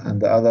system, and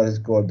the other is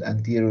called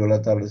anterior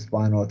lateral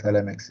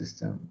spinothalamic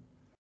system.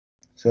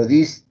 So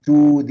these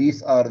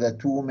are the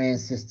two main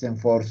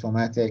systems for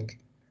somatic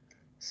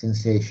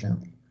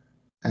sensation: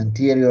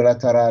 anterior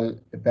lateral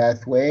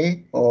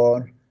pathway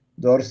or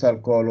dorsal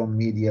column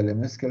medial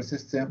lemniscal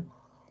system.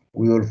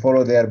 We will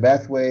follow their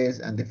pathways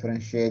and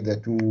differentiate the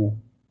two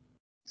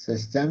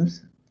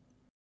systems.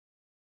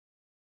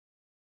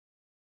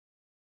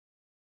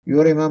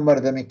 You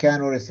remember the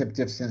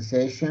mechanoreceptive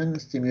sensation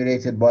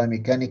stimulated by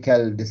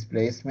mechanical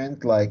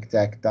displacement like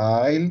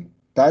tactile,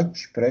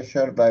 touch,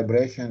 pressure,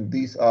 vibration.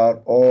 These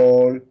are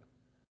all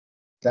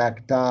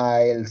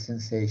tactile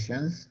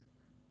sensations.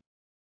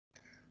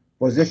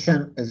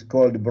 Position is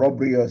called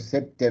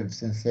proprioceptive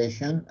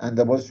sensation, and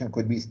the position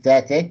could be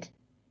static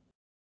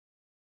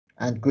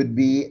and could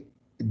be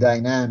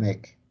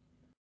dynamic.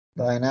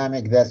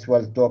 Dynamic, that's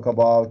what we'll talk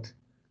about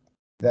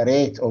the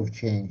rate of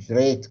change,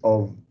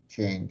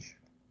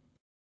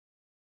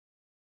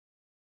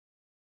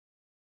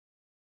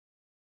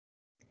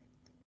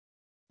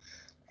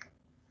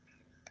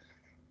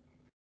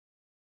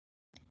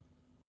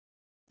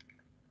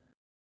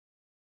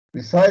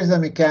 Besides the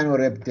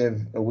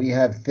mechanoreceptive, we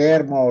have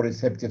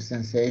thermoreceptive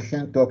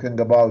sensation, talking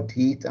about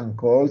heat and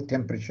cold,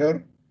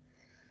 temperature.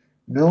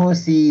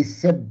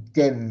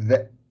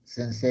 Nociceptive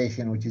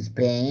sensation, which is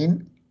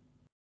pain.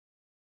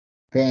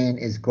 Pain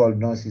is called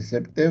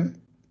nociceptive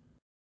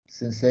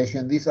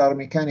sensation. These are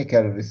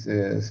mechanical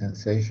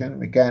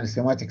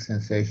somatic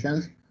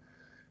sensations.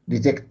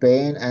 Detect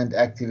pain and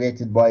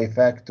activated by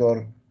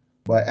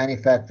any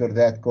factor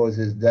that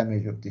causes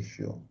damage of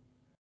tissue.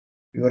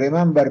 You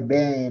remember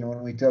pain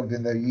when we talked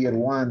in the year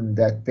one,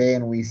 that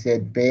pain, we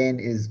said pain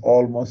is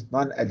almost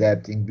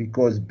non-adapting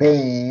because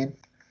pain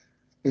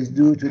is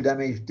due to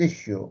damaged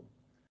tissue.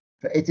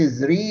 It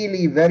is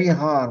really very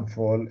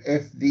harmful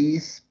if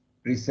these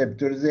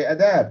receptors they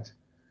adapt.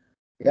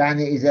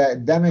 يعني إذا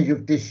damage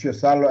of tissue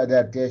صار له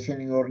adaptation,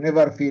 you're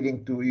never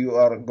feeling to,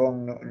 you're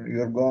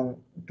going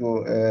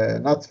to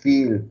not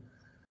feel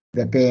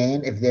the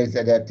pain if there's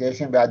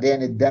adaptation.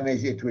 بعدين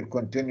الدمج it will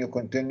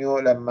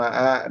continue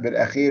لما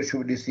بالأخير شو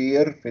بده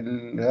يصير في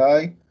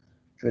الهاي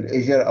في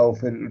الإجر أو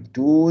في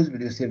التوز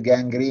بده يصير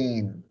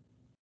gangrene.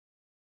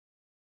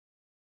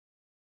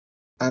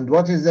 And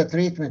what is the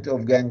treatment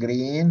of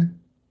gangrene?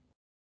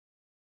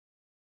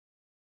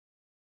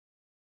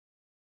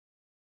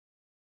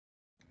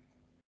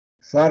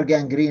 صار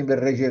gangrene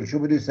بالرجل شو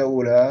بده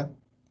يسووا لها؟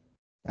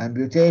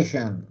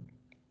 amputation.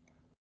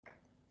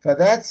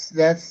 That's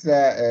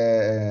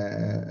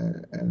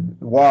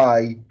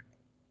why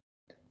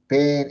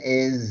pain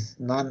is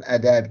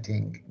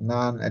non-adapting.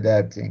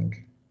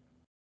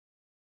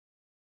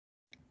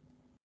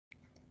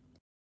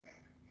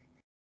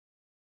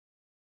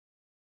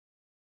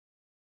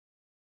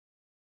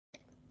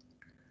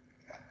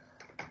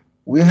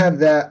 We have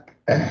the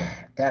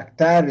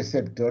tactile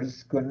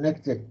receptors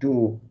connected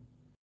to,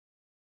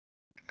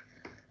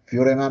 if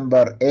you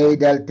remember, A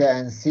delta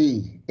and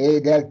C. A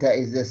delta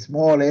is the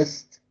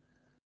smallest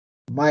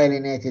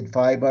myelinated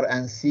fiber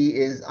and C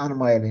is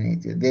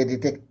unmyelinated. They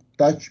detect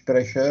touch,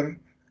 pressure,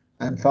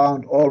 and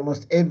found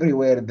almost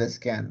everywhere in the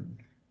skin.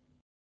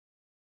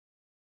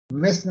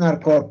 Mesner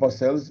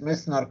corpuscles,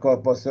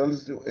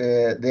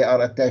 they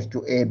are attached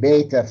to a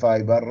beta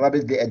fiber,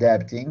 rapidly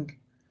adapting.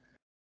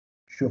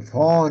 شوف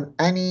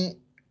any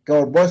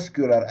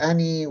corpuscular,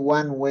 any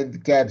one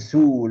with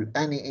capsule,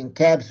 any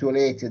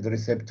encapsulated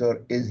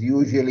receptor is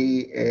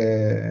usually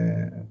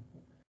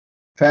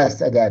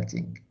fast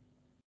adapting.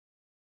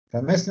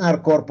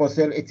 فمسنر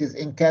corpuscle, it is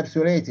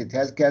encapsulated, it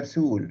has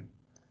capsule.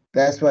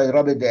 That's why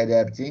rapidly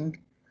adapting.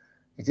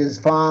 It is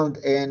found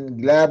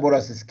in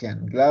glabrous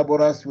skin.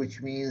 Glabrous,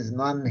 which means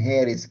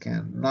non-hairy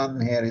skin.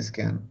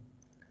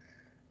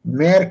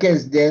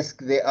 Merkel's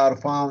disc, they are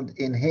found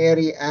in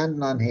hairy and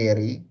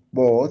non-hairy,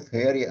 both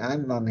hairy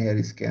and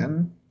non-hairy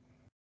skin,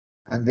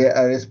 and they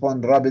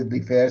respond rapidly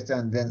first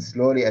and then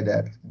slowly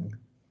adapting.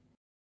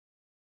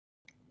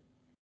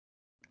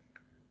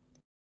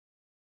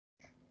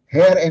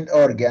 Hair end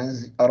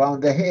organs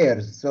around the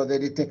hairs, so they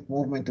detect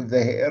movement of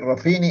the hair.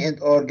 Ruffini end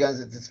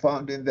organs, it is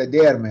found in the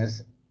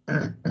dermis.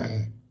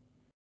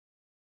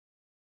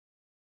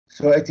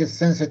 So it is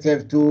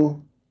sensitive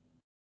to,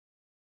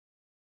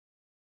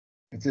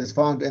 it is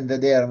found in the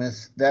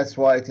dermis, that's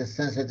why it is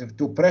sensitive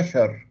to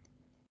pressure.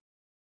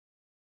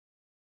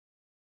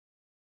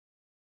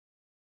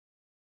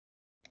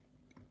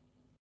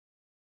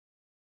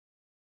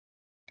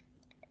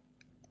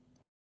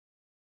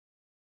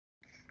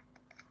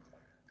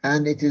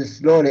 And it is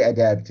slowly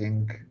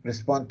adapting,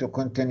 respond to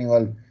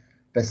continual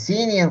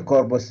Pacinian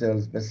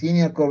corpuscles.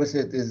 Pacinian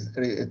corpuscle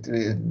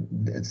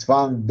it's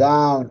found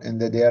down in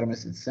the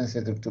dermis. It's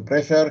sensitive to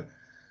pressure,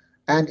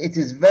 and it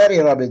is very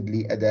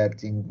rapidly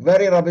adapting.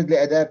 Very rapidly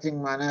adapting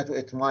معناته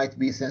it might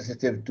be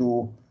sensitive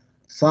to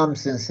some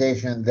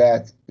sensation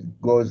that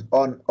goes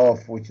on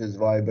off, which is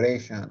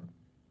vibration.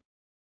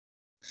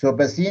 So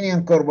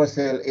Pacinian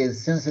corpuscle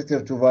is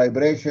sensitive to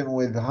vibration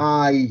with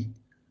high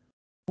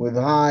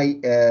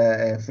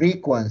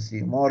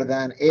frequency, more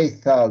than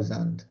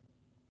 8,000,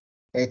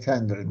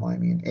 800 I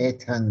mean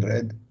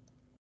 800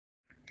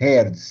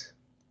 hertz.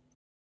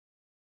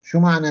 شو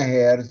معنى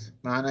هيرز؟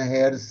 معنى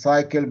هيرز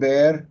cycle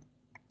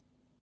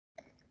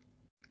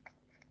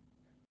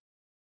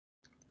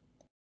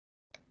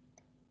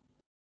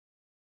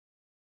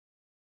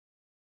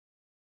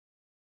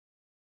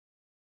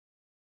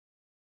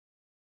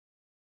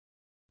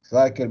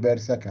bear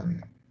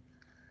second.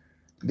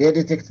 They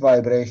detect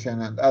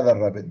vibration and other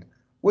rapid.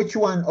 Which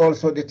one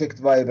also detect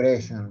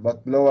vibration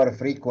but lower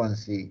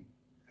frequency?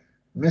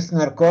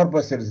 Meissner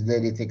corpuscles, they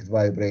detect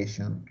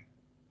vibration,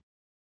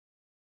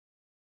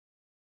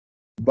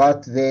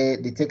 but they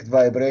detect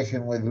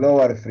vibration with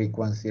lower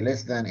frequency,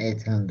 less than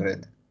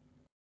 800.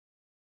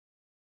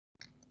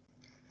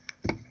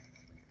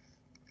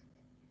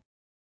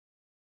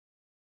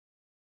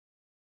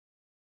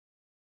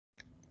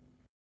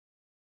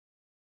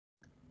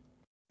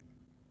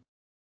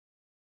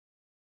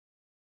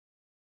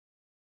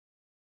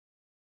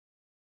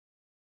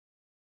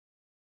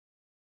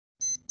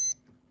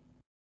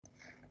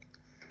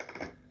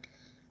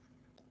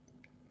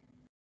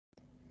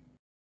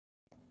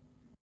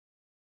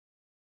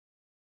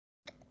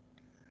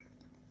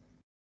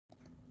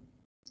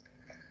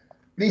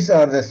 These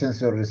are the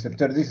sensor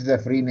receptor. This is the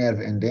free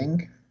nerve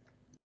ending.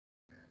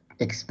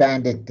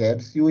 Expanded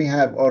tips. We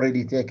have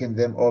already taken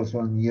them also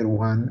in year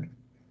 1.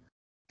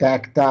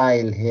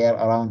 Tactile hair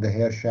around the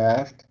hair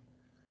shaft.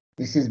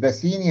 This is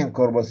Pacinian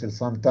corpuscle.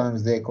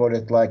 Sometimes they call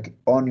it like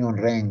onion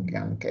ring,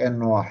 يعني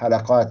كأنه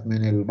حلقات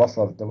من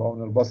البصل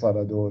تبعون البصل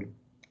هدول.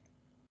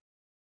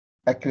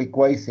 أكل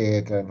كويسة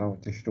هيك لو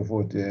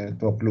تشوفوا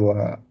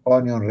تاكلوها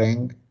onion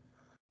ring.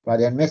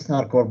 بعدين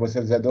Meissner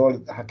corpuscles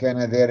هدول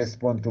حكينا they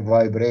respond to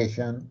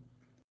vibration.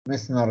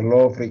 Meissner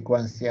low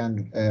frequency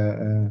and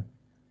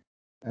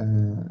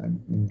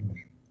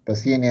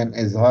Pacinian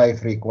is high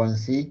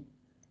frequency,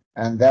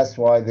 and that's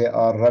why they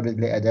are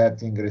rapidly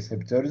adapting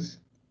receptors.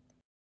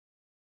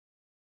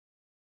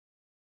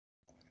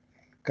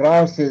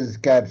 Krauss's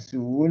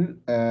capsule,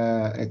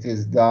 it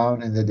is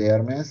down in the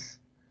dermis.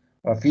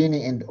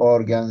 Raffini end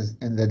organs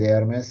in the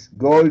dermis.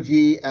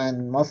 Golgi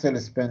and muscle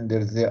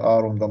spindles, they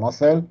are on the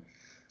muscle.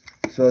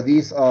 So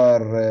these are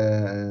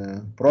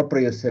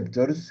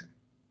proprioceptors.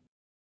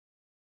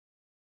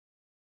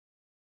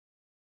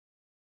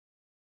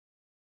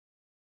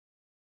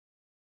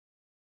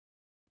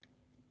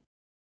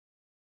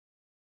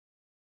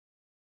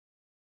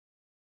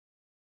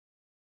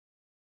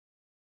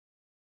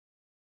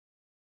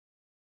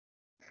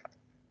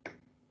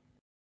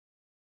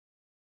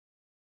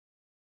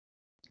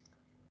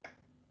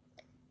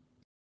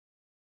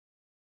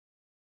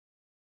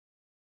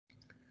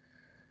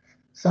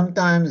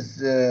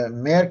 Sometimes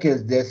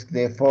Merkel's disc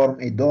they form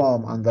a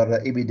dome under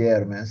the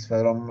epidermis.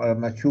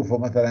 فلما تشوفوا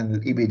مثلا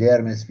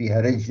الإبيديرمس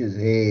فيها ridges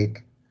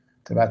هيك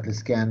تبعت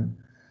السكن.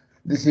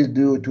 This is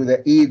due to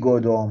the ego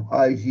dome.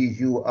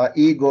 IgG.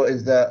 Ego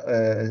is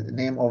the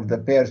name of the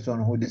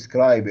person who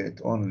describe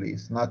it only.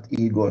 It's not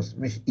egos.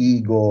 مش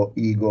ego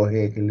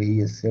هيك اللي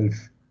هي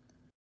السلف.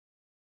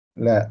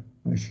 لا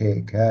مش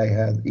هيك. هاي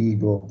هذا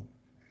ego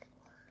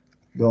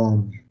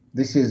dome.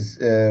 This is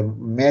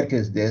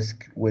Merkel's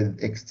disc with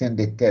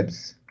extended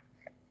tips.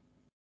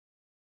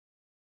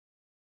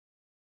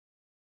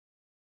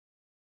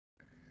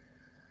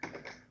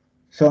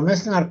 So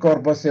Meissner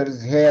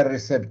corpuscles, hair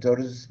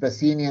receptors,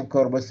 Pacinian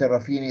corpuscle,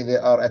 Raffini, they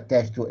are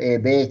attached to a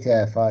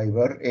beta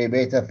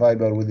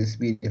fiber with a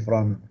speed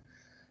from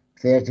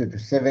 30 to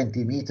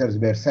 70 meters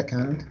per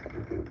second.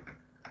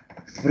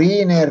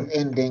 Free nerve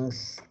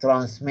endings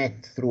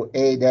transmit through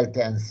A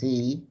delta and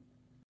C.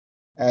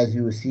 As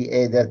you see,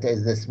 A delta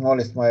is the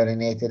smallest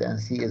myelinated and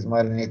C is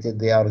myelinated.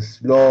 They are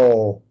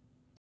slow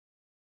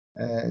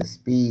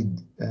speed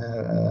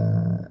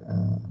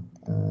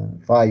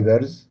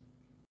fibers.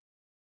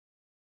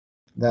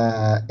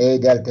 The A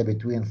delta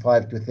between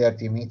 5 to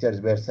 30 meters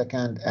per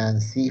second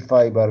and C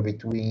fiber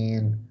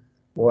between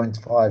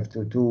 0.5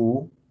 to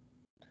 2.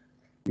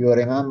 You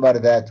remember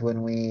that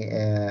when we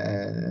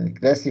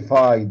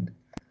classified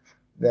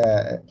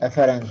the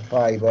afferent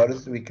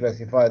fibers, we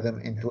classify them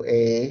into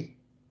A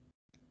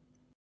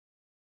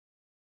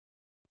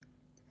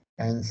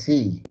and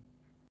C.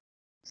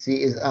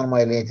 C is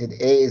unmyelinated,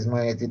 A is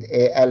myelinated,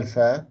 A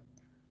alpha,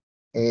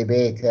 A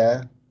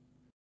beta,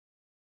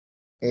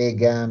 A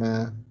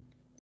gamma,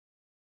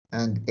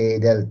 and A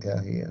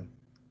delta here.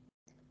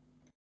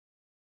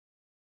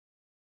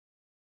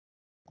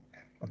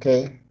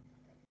 Okay.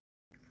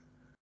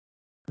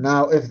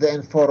 Now, if the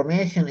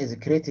information is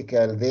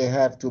critical, they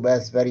have to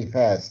pass very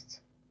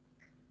fast.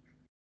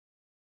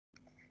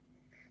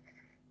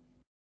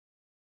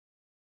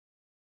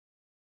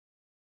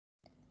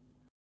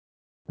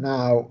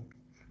 Now,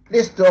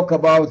 let's talk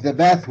about the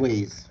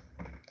pathways.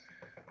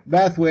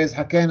 Pathways,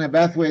 حكينا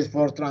pathways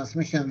for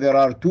transmission. There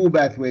are two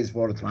pathways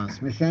for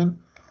transmission.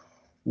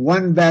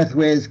 One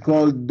pathway is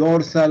called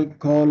dorsal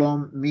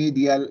column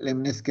medial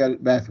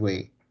lemniscal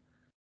pathway.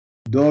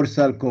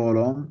 Dorsal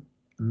column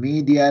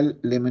medial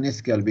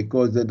lemniscal,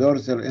 because the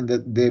dorsal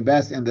they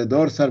pass in the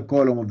dorsal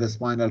column of the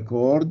spinal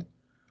cord,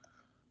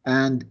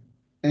 and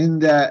in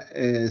the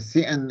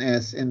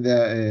CNS, in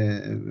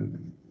the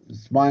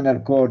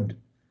spinal cord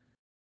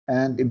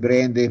and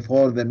brain, they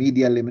form the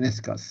medial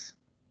lemniscus.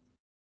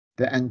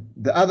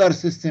 The other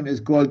system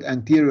is called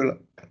anterolateral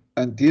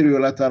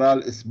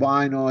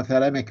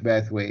spinothalamic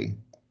pathway.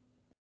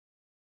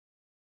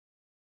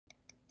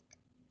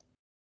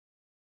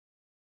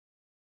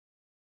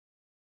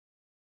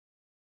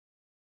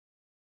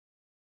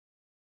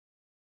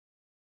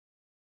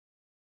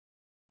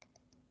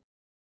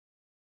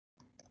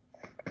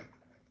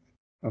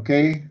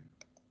 Okay,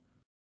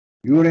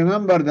 you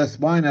remember the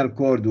spinal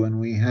cord. When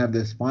we have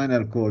the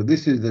spinal cord,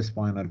 this is the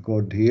spinal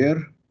cord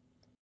here,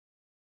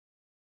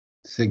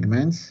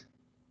 segments.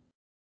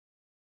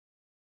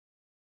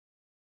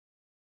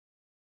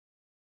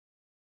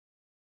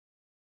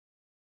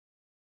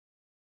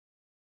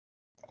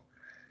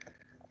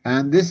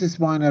 And this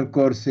spinal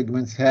cord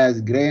segments has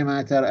gray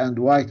matter and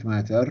white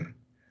matter.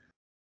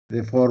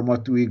 They form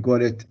what we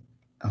call it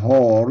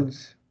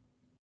horns.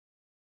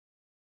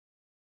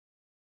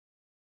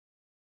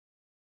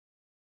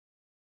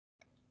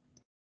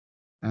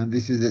 And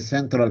this is the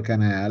central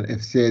canal.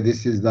 If say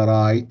this is the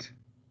right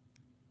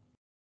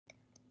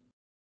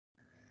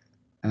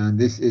and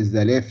this is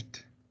the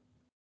left,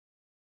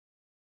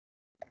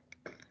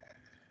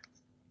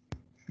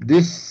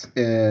 this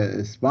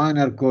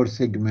spinal cord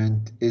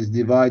segment is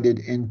divided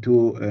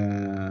into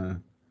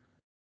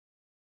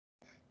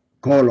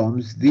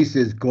columns. This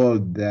is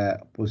called the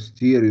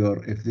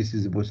posterior, if this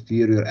is the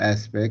posterior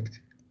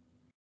aspect,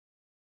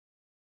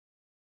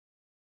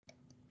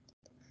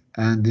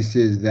 and this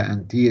is the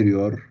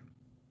anterior.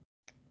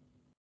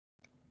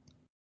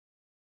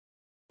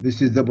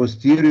 This is the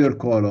posterior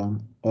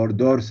column or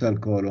dorsal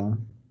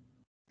column.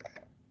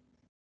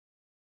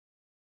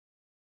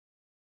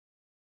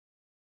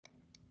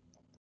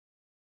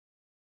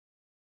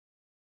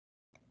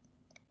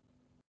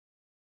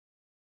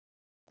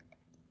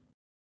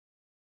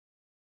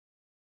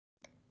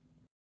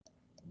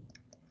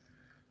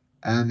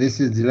 And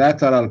this is the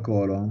lateral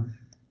column.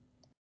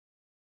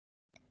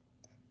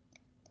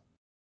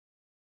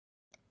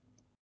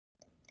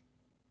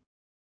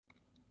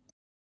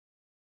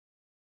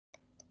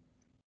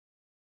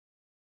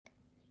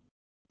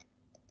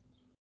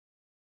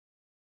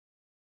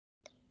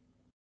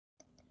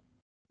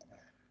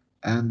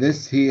 And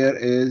this here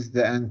is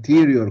the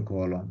anterior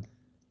column.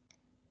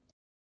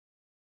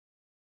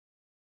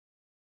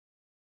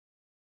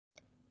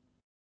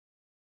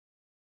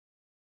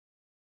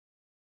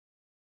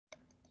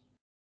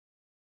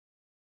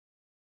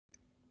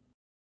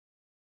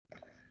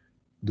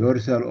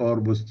 Dorsal or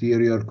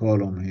posterior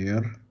column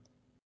here.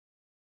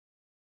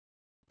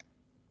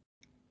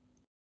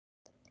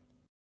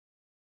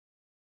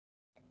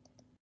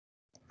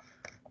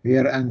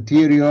 Here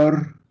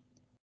anterior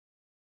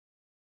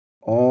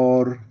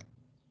or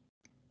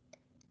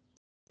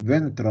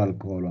ventral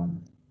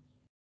column.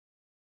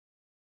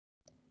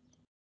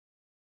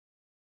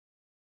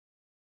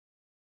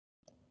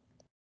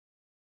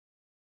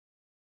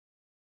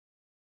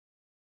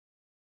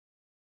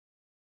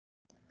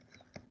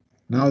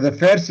 Now the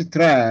first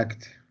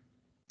tract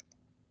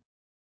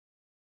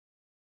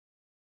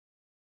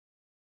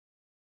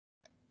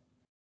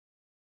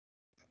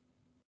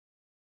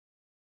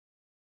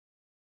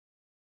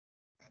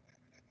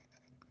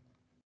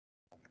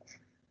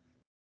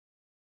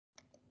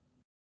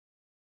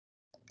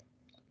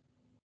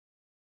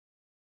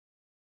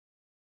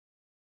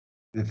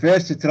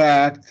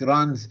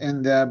runs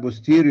in the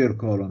posterior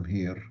column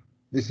here.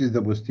 This is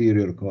the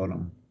posterior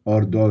column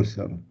or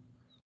dorsal.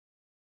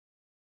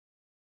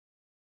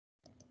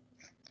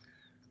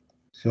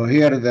 So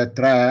here the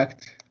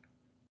tract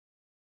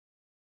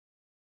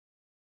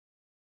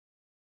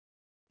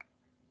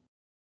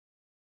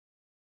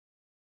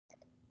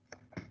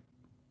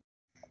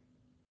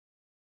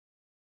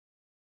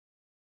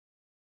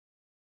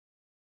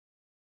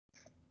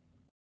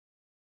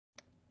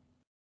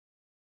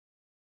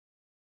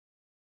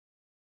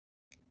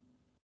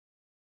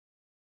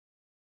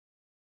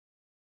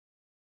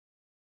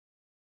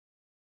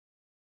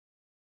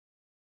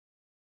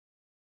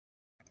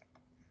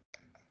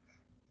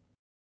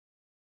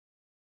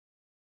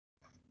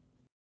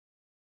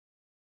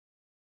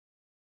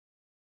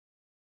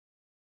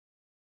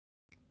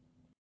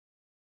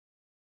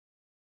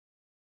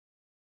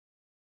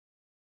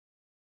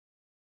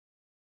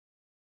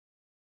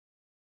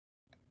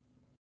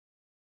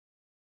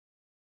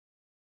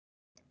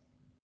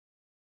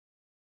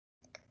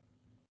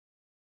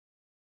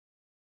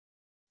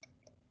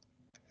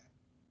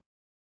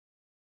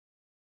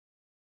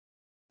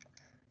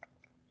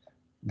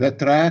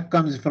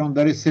comes from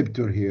the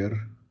receptor here.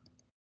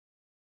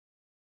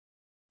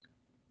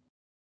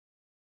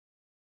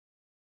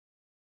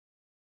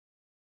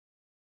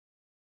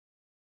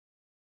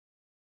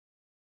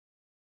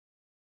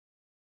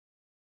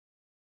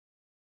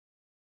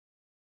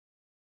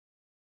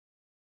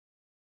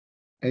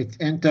 It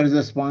enters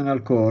the spinal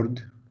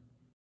cord,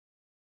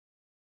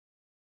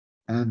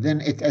 and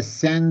then it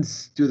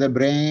ascends to the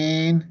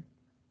brain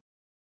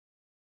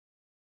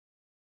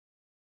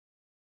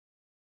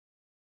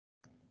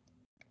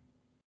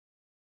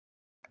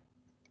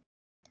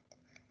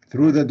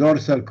through the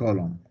dorsal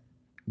column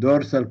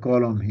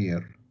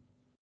here,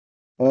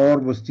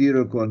 or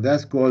posterior column.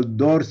 That's called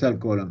dorsal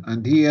column.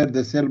 And here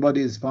the cell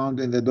body is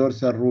found in the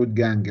dorsal root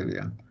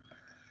ganglia.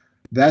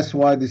 That's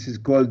why this is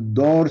called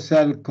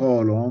dorsal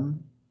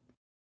column,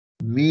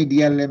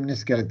 medial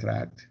lemniscal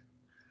tract.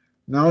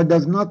 Now it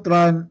does not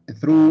run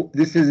through,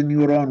 this is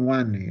neuron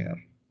 1 here.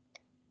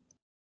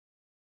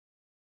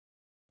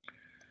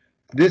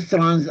 This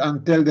runs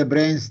until the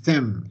brain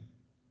stem.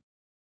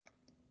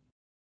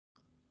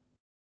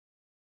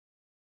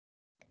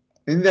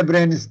 In the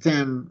brain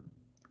stem,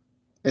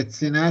 it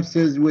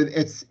synapses with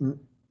its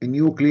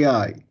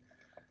nuclei.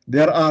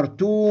 There are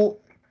two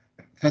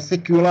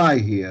fasciculi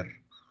here.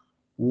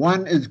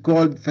 One is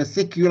called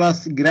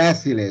fasciculus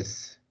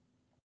gracilis.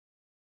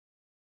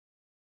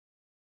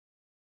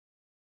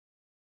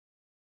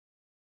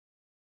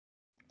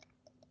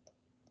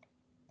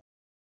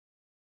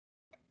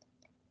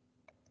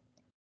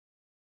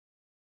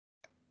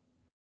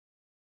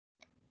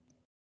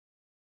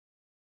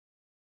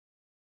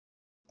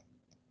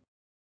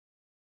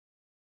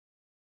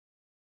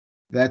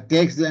 That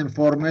takes the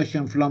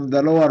information from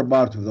the lower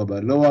part of the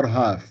body, lower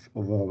half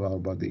of our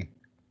body.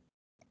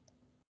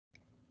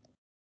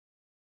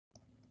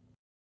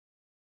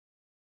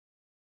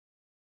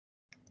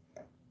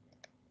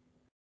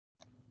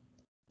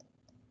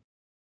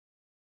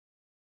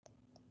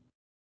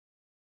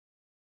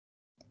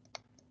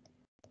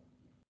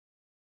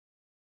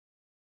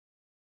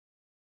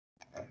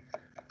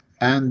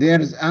 And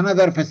there's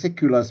another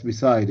fasciculus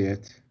beside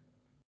it.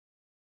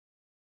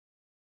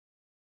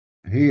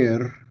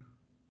 Here.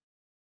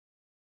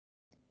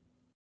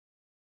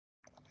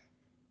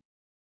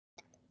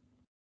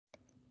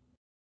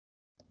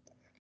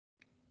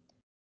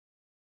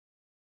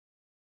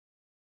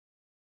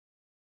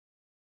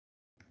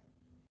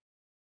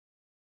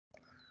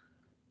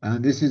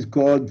 And this is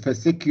called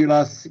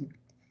fasciculus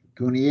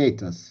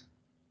cuneatus.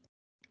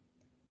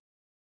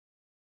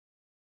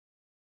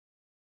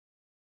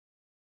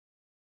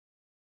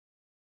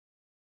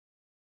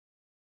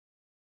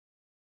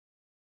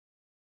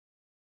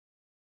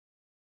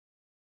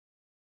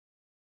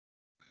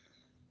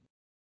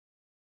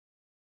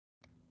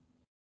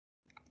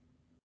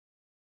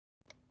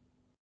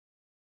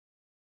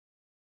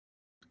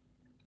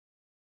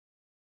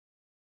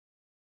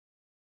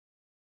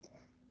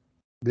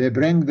 They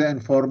bring the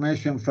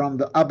information from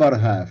the upper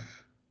half.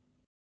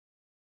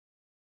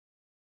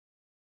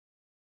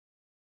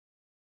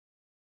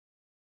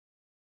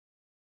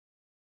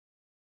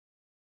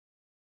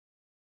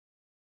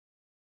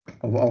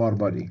 Of our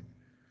body.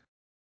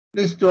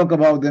 Let's talk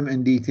about them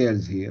in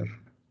details here.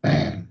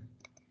 Then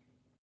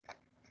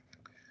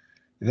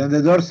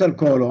the dorsal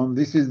column,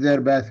 this is their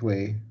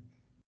pathway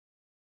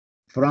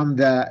from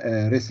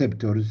the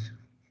receptors.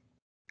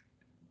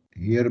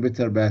 Here,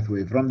 better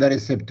pathway from the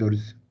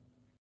receptors.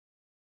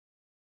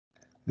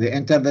 They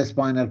enter the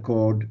spinal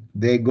cord.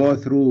 They go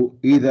through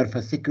either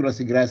fasciculus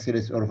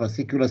gracilis or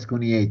fasciculus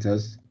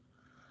cuneatus.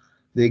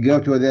 They go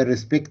to their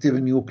respective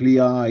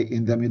nuclei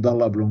in the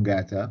medulla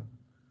oblongata.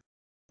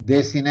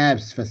 They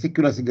synapse,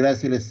 fasciculus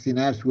gracilis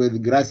synapse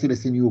with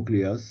gracilis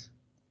nucleus,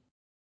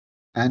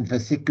 and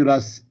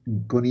fasciculus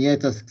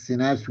cuneatus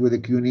synapse with the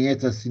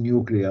cuneatus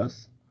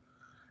nucleus.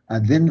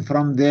 And then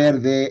from there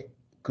they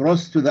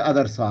cross to the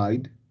other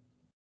side.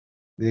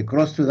 They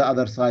cross to the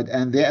other side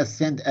and they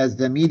ascend as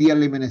the medial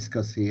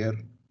meniscus here.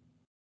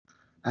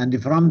 And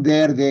from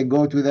there they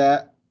go to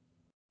the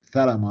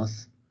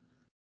thalamus.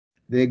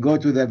 They go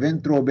to the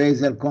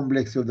ventrobasal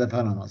complex of the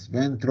thalamus.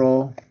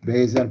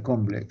 Ventrobasal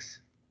complex.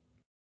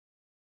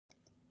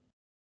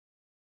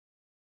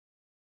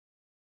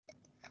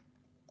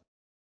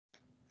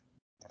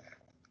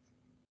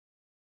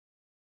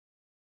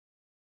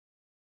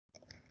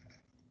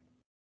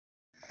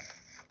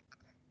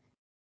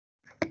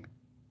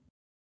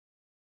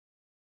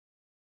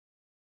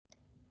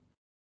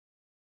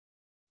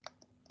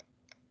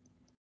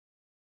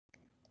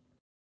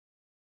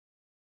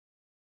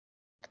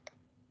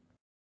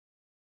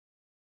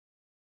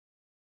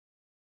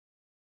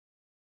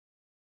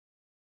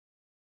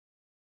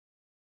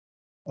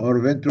 Or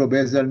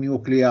ventrobasal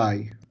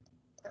nuclei,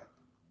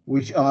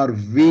 which are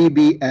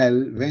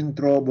VBL,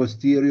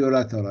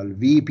 ventroposteriolateral,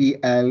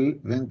 VPL,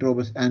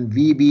 and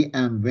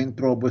VBM,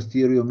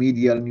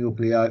 ventroposteromedial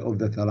nuclei of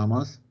the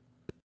thalamus.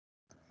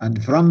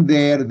 And from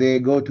there, they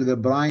go to the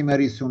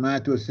primary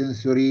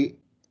somatosensory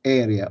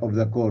area of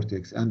the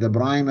cortex. And the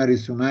primary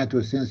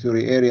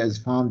somatosensory area is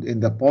found in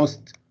the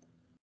post-central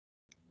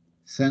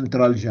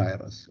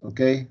gyrus,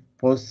 okay?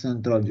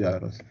 Post-central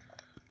gyrus.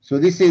 So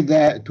this is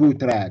the two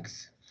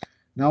tracks.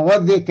 Now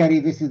what they carry,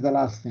 this is the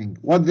last thing.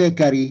 What they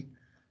carry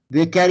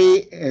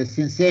a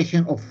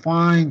sensation of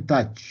fine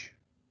touch.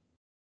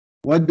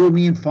 What do you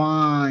mean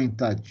fine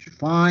touch?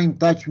 Fine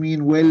touch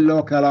means well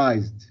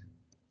localized.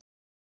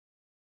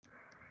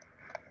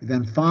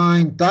 إذا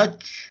fine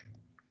touch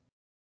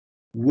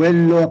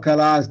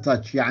والlocalized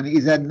touch، يعني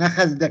إذا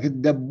نخزدك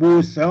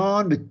الدبوس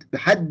هون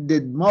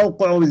بحدد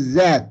موقعه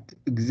بالذات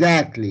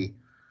exactly.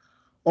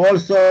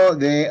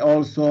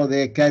 Also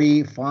they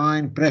carry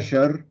fine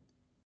pressure,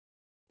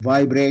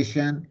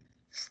 vibration,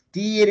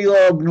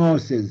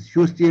 stereognosis.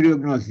 شو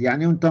stereognosis؟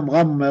 يعني أنت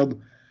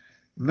مغمض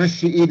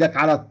مشي ايدك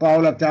على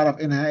الطاولة بتعرف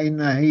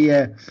انها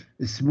هي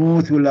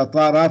سموث ولا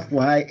طرف،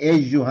 وهاي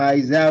ايدج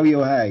وهاي زاوية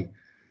وهاي.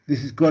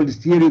 This is called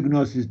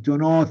stereognosis. To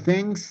know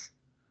things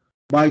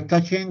by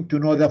touching, to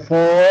know the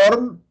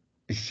form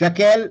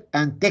الشكل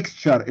and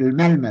texture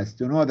الملمس.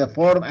 To know the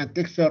form and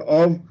texture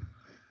of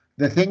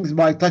the things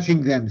by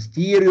touching them.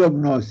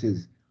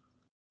 Stereognosis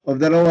of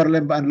the lower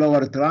limb and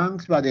lower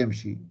trunks. بعد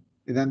يمشي.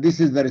 إذا this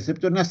is the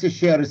receptor. نفس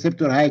الشيء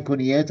الريسبتور هاي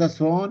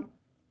كونياتس هون.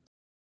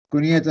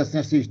 كونياتس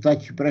نفس الشيء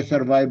touch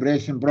pressure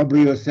vibration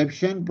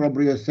proprioception.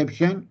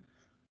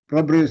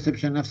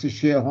 proprioception نفس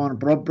الشيء هون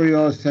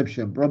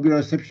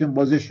proprioception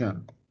position.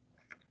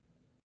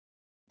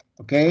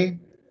 اوكي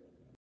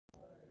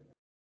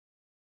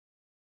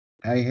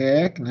هاي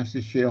هيك نفس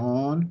الشيء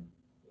هون.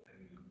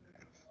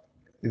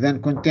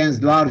 إذا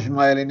contains large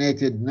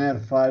myelinated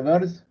nerve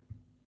fibers.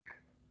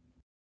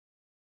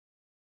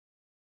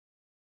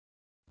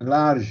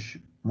 Large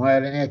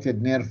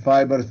myelinated nerve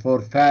fibers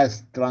for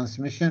fast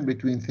transmission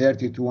between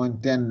 30 to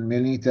 110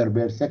 millimeter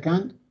per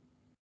second.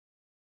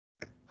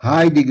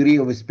 High degree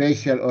of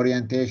spatial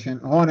orientation.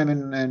 هون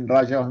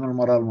نراجعه من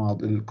المرة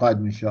الماضية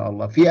القادمة إن شاء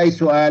الله. في أي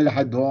سؤال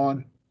لحد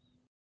هون؟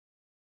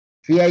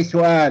 في أي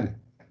سؤال؟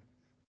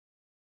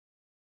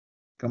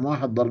 كم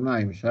واحد ضل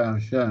معي مش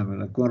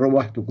فاهم أكون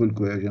روحتوا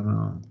كلكم يا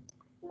جماعة.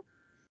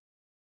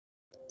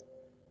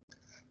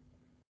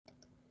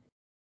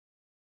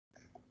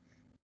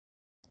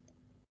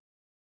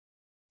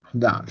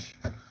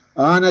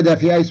 ندى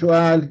في أي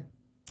سؤال؟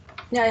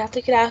 لا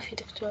يعطيك العافية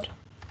دكتور.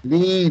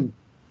 لين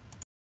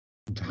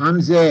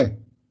حمزة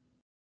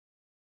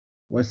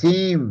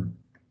وسيم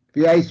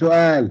في أي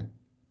سؤال؟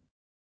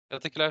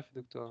 يعطيك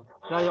العافية دكتور.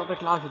 لا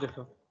يعطيك العافية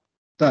دكتور.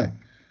 طيب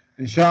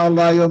إن شاء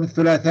الله يوم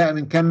الثلاثاء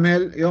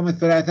بنكمل. يوم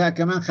الثلاثاء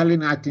كمان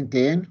خلينا على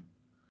التنتين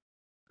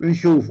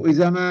بنشوف.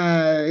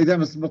 إذا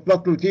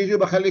بتبطلوا تيجوا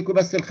بخليكم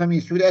بس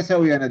الخميس. شو بدي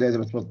أسوي أنا إذا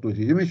بتبطلوا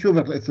تيجوا؟ بنشوف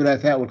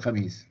الثلاثاء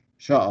والخميس إن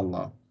شاء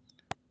الله.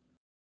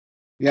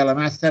 يلا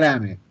مع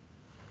السلامة.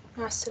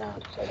 مع السلامة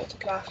دكتور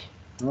يعطيك العافية.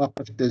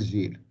 نوقف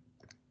التسجيل.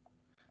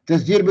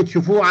 التسجيل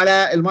بتشوفوه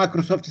على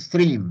المايكروسوفت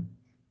ستريم.